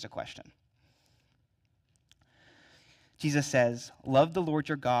 He answers a question. Jesus says, love the Lord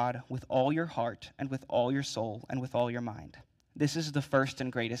your God with all your heart and with all your soul and with all your mind. This is the first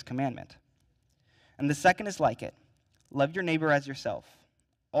and greatest commandment. And the second is like it. Love your neighbor as yourself.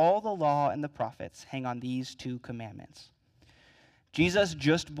 All the law and the prophets hang on these two commandments. Jesus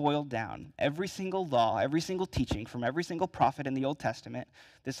just boiled down every single law, every single teaching from every single prophet in the Old Testament,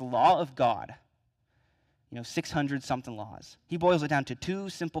 this law of God, 600-something laws. He boils it down to two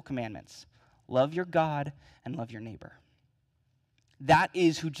simple commandments. Love your God and love your neighbor. That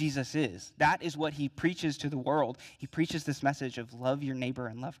is who Jesus is. That is what he preaches to the world. He preaches this message of love your neighbor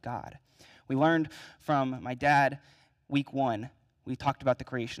and love God. We learned from my dad week 1. We talked about the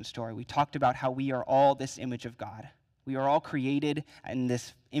creation story. We talked about how we are all this image of God. We are all created in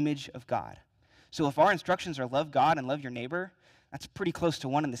this image of God. So if our instructions are love God and love your neighbor, that's pretty close to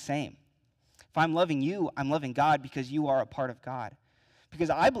one and the same. If I'm loving you, I'm loving God because you are a part of God.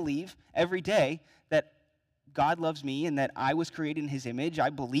 Because I believe every day that God loves me and that I was created in his image. I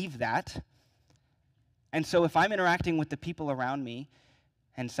believe that. And so if I'm interacting with the people around me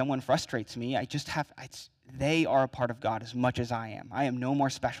and someone frustrates me, they are a part of God as much as I am. I am no more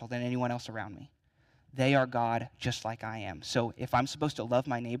special than anyone else around me. They are God just like I am. So if I'm supposed to love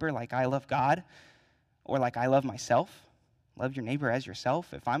my neighbor like I love God or like I love myself, love your neighbor as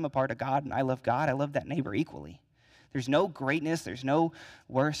yourself. If I'm a part of God and I love God, I love that neighbor equally. There's no greatness. There's no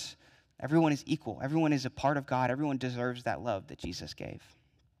worse. Everyone is equal. Everyone is a part of God. Everyone deserves that love that Jesus gave.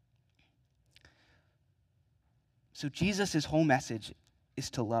 So Jesus' whole message is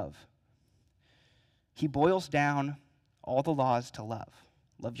to love. He boils down all the laws to love.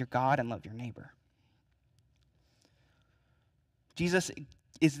 Love your God and love your neighbor. Jesus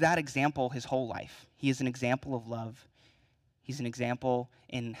is that example his whole life. He is an example of love. He's an example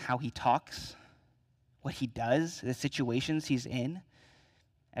in how he talks, what he does, the situations he's in.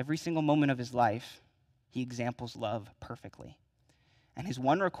 Every single moment of his life, he examples love perfectly. And his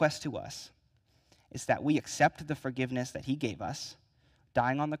one request to us is that we accept the forgiveness that he gave us,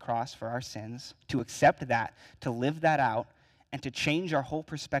 dying on the cross for our sins, to accept that, to live that out, and to change our whole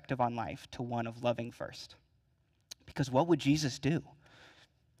perspective on life to one of loving first. Because what would Jesus do?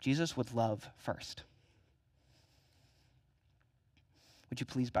 Jesus would love first. Would you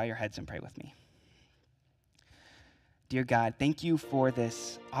please bow your heads and pray with me? Dear God, thank you for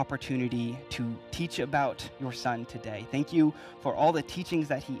this opportunity to teach about your Son today. Thank you for all the teachings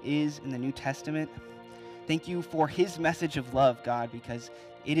that he is in the New Testament. Thank you for his message of love, God, because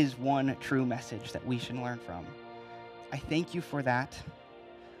it is one true message that we should learn from. I thank you for that.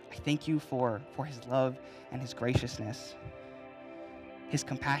 I thank you for his love and his graciousness, his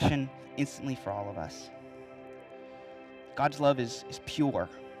compassion instantly for all of us. God's love is pure.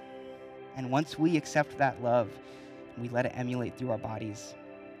 And once we accept that love, we let it emulate through our bodies,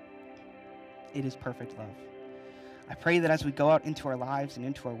 it is perfect love. I pray that as we go out into our lives and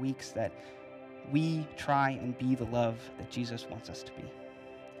into our weeks, that we try and be the love that Jesus wants us to be.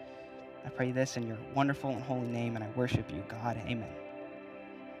 I pray this in your wonderful and holy name, and I worship you, God. Amen.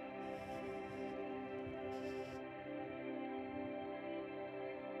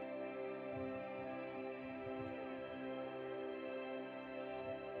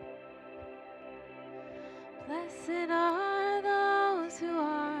 Blessed are those who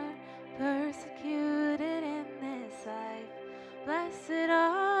are persecuted in this life. Blessed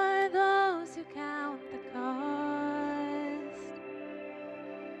are those who count the cost.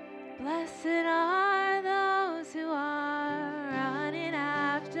 Blessed are those who are running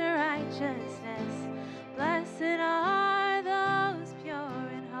after righteousness. Blessed are those pure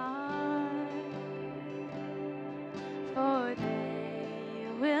in heart, for they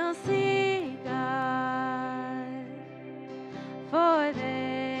will see God. For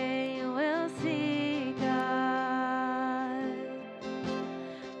they will see God.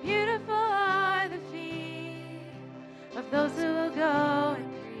 Beautiful are the feet of those who will go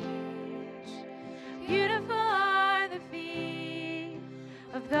and preach. Beautiful are the feet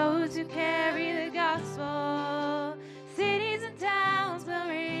of those who carry the gospel. Cities and towns will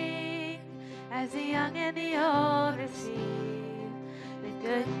ring as the young and the old receive the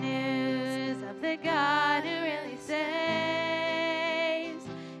good news of the God who really saves.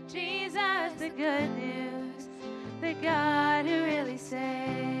 Jesus, the good news, the God who really saves.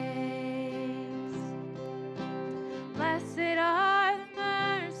 Blessed are the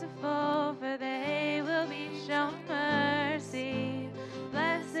merciful, for they will be shown mercy.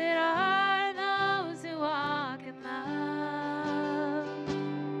 Blessed are those who walk in love.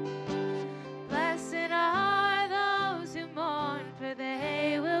 Blessed are those who mourn, for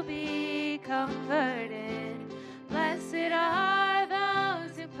they will be comforted. Blessed are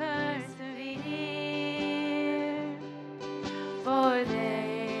those who persevere, for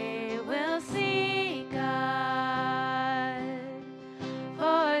they will see God.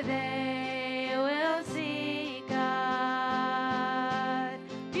 For they will see God.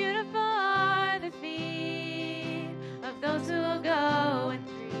 Beautiful are the feet of those who will go and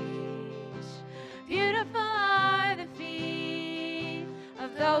preach. Beautiful are the feet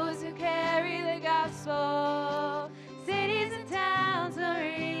of those who carry the gospel. Cities and towns will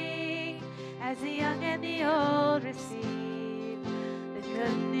ring as the young and the old receive the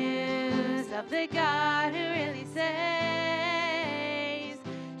good news of the God who really saves.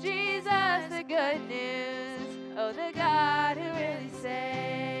 Jesus, the good news, oh, the God who really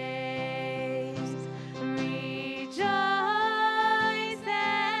saves. Rejoice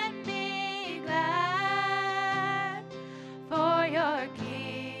and be glad, for your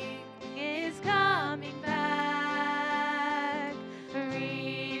King is coming back.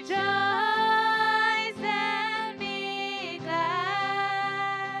 Rejoice and be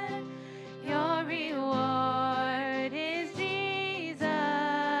glad, your reward is Jesus.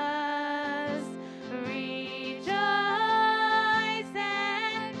 Rejoice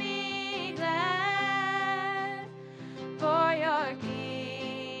and be glad, for your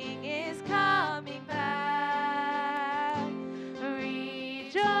King is coming back.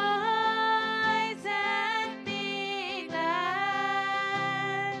 Rejoice and be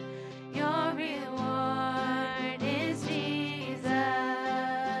glad, your reward is Jesus.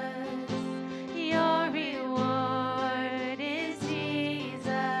 Your reward is Jesus.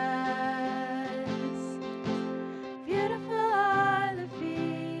 Beautiful are the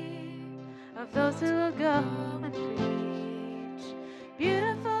feet of those who will go and preach.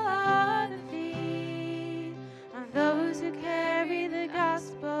 Beautiful are the feet of those who carry the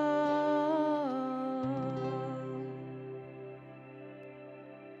gospel.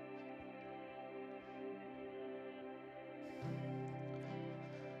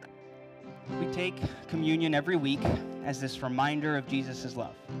 We take communion every week as this reminder of Jesus'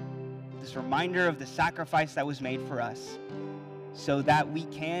 love, this reminder of the sacrifice that was made for us, so that we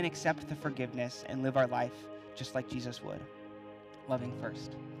can accept the forgiveness and live our life just like Jesus would, loving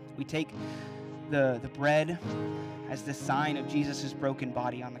first. We take the bread as the sign of Jesus' broken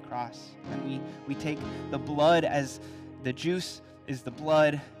body on the cross. And we take the blood as the juice is the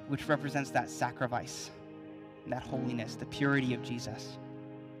blood, which represents that sacrifice, that holiness, the purity of Jesus.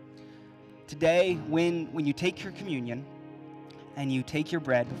 Today, when you take your communion and you take your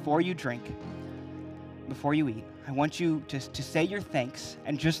bread, before you drink, before you eat, I want you to say your thanks.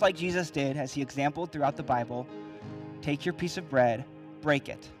 And just like Jesus did, as he exampled throughout the Bible, take your piece of bread, break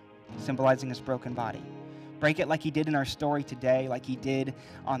it, symbolizing his broken body. Break it like he did in our story today, like he did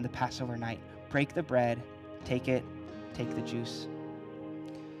on the Passover night. Break the bread, take it, take the juice.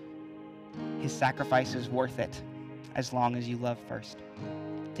 His sacrifice is worth it as long as you love first.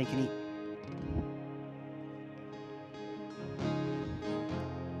 Take and eat.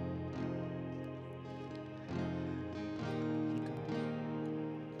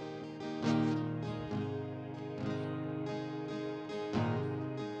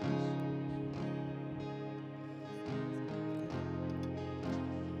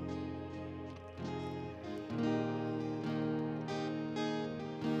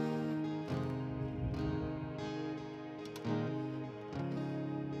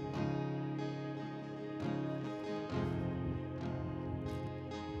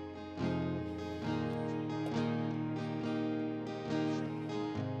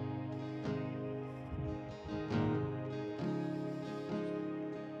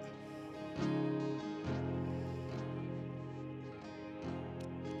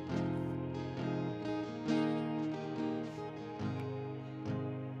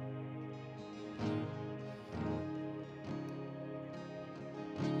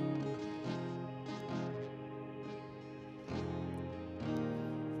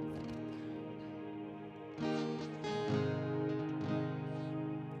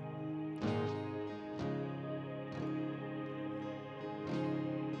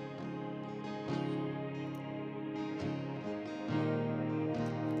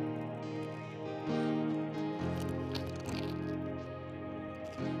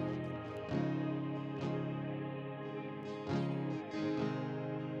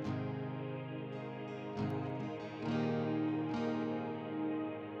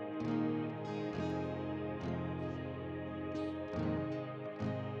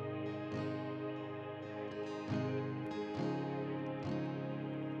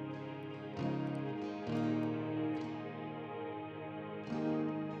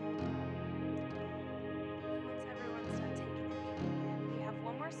 Once everyone's done taking their communion, we have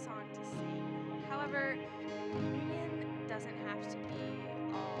one more song to sing. However, communion doesn't have to be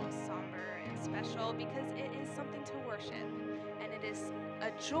all somber and special because it is something to worship. And it is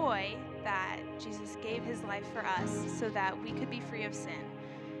a joy that Jesus gave his life for us so that we could be free of sin.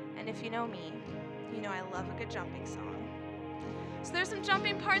 And if you know me, you know I love a good jumping song. So there's some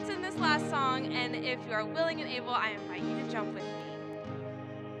jumping parts in this last song, and if you are willing and able, I invite you to jump with me.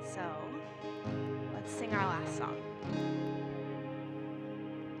 So let's sing our last song.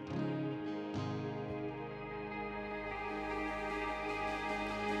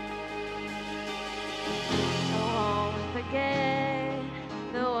 I won't forget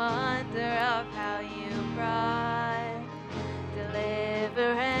the wonder of how you brought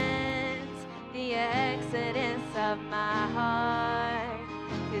deliverance, the exodus of my heart.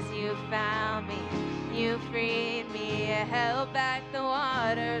 'Cause you found me, you freed me, you held back the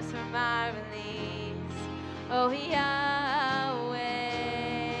waters for my release. Oh, Yahweh,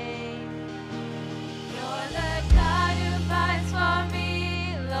 you're the God who fights for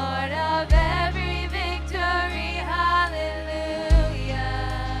me, Lord of every victory. Hallelujah,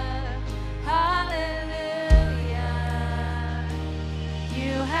 hallelujah.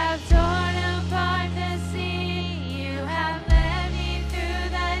 You have torn apart the sea, you have led me through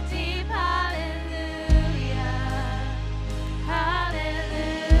the deep. Hallelujah, hallelujah.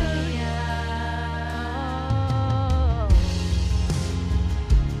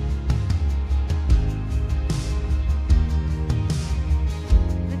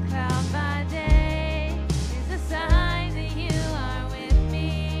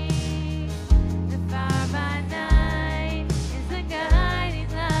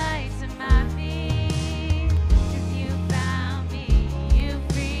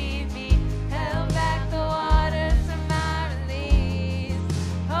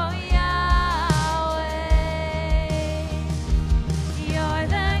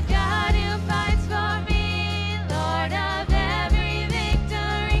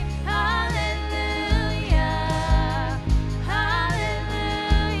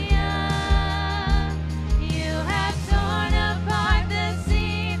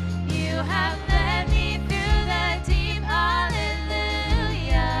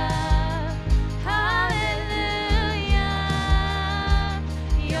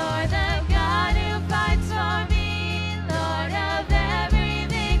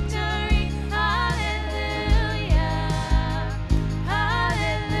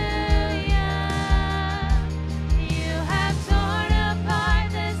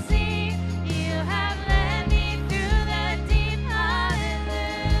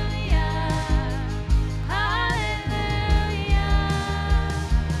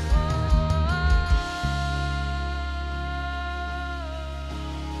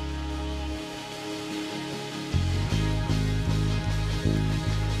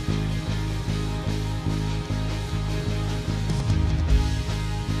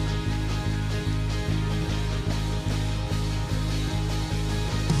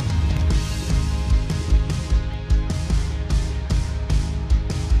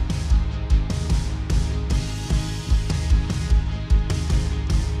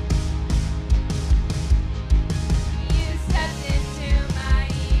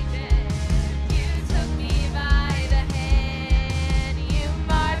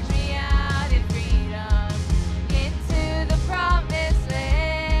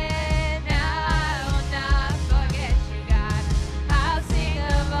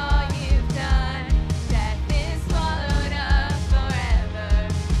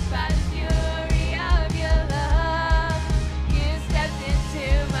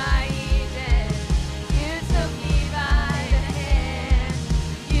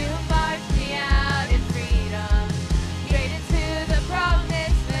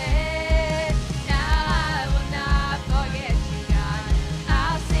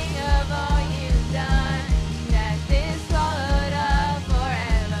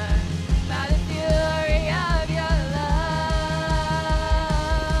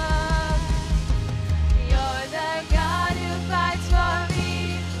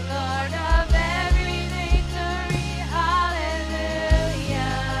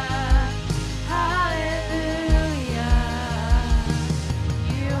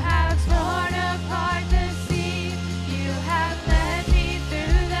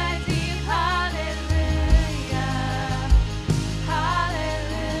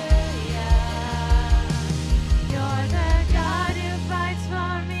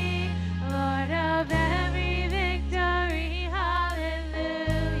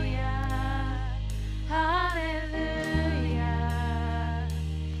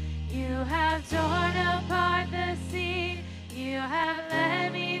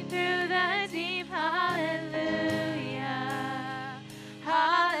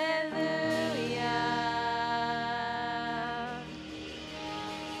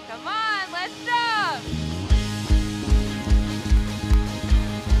 Let's jump.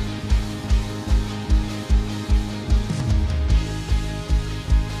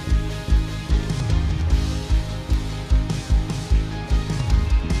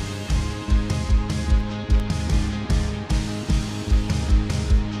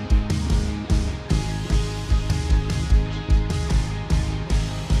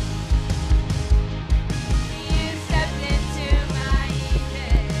 You stepped into my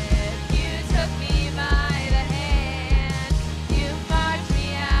Egypt. You took me by the hand. You marched me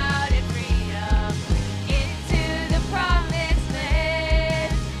out in freedom into the promised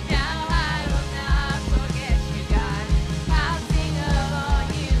land. Now I will not forget you, God. I'll sing of all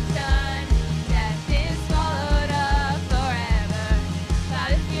you've done. Death is swallowed up forever by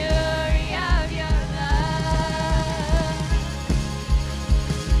the fury of your love.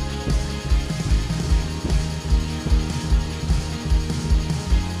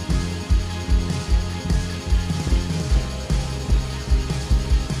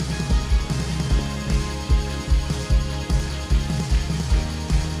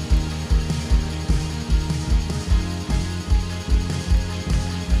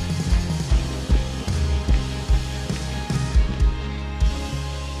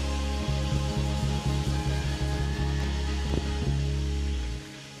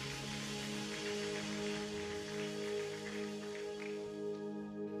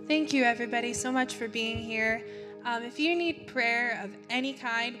 Thank you, everybody, so much for being here. If you need prayer of any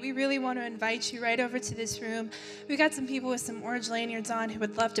kind, we really want to invite you right over to this room. We got some people with some orange lanyards on who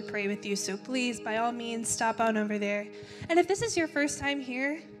would love to pray with you, so please, by all means, stop on over there. And if this is your first time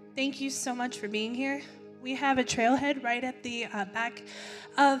here, thank you so much for being here. We have a trailhead right at the back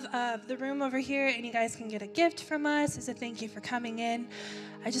of the room over here, and you guys can get a gift from us as a thank you for coming in.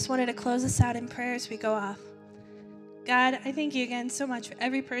 I just wanted to close us out in prayer as we go off. God, I thank you again so much for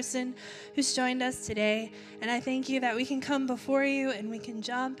every person who's joined us today. And I thank you that we can come before you and we can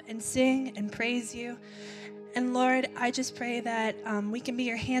jump and sing and praise you. And Lord, I just pray that we can be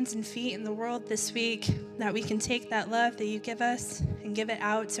your hands and feet in the world this week, that we can take that love that you give us and give it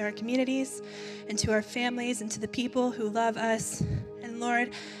out to our communities and to our families and to the people who love us. And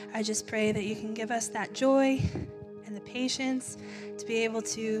Lord, I just pray that you can give us that joy and the patience to be able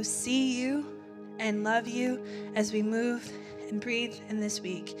to see you and love you as we move and breathe in this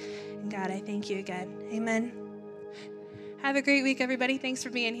week. And God, I thank you again. Amen. Have a great week, everybody. Thanks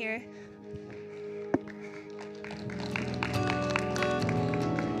for being here.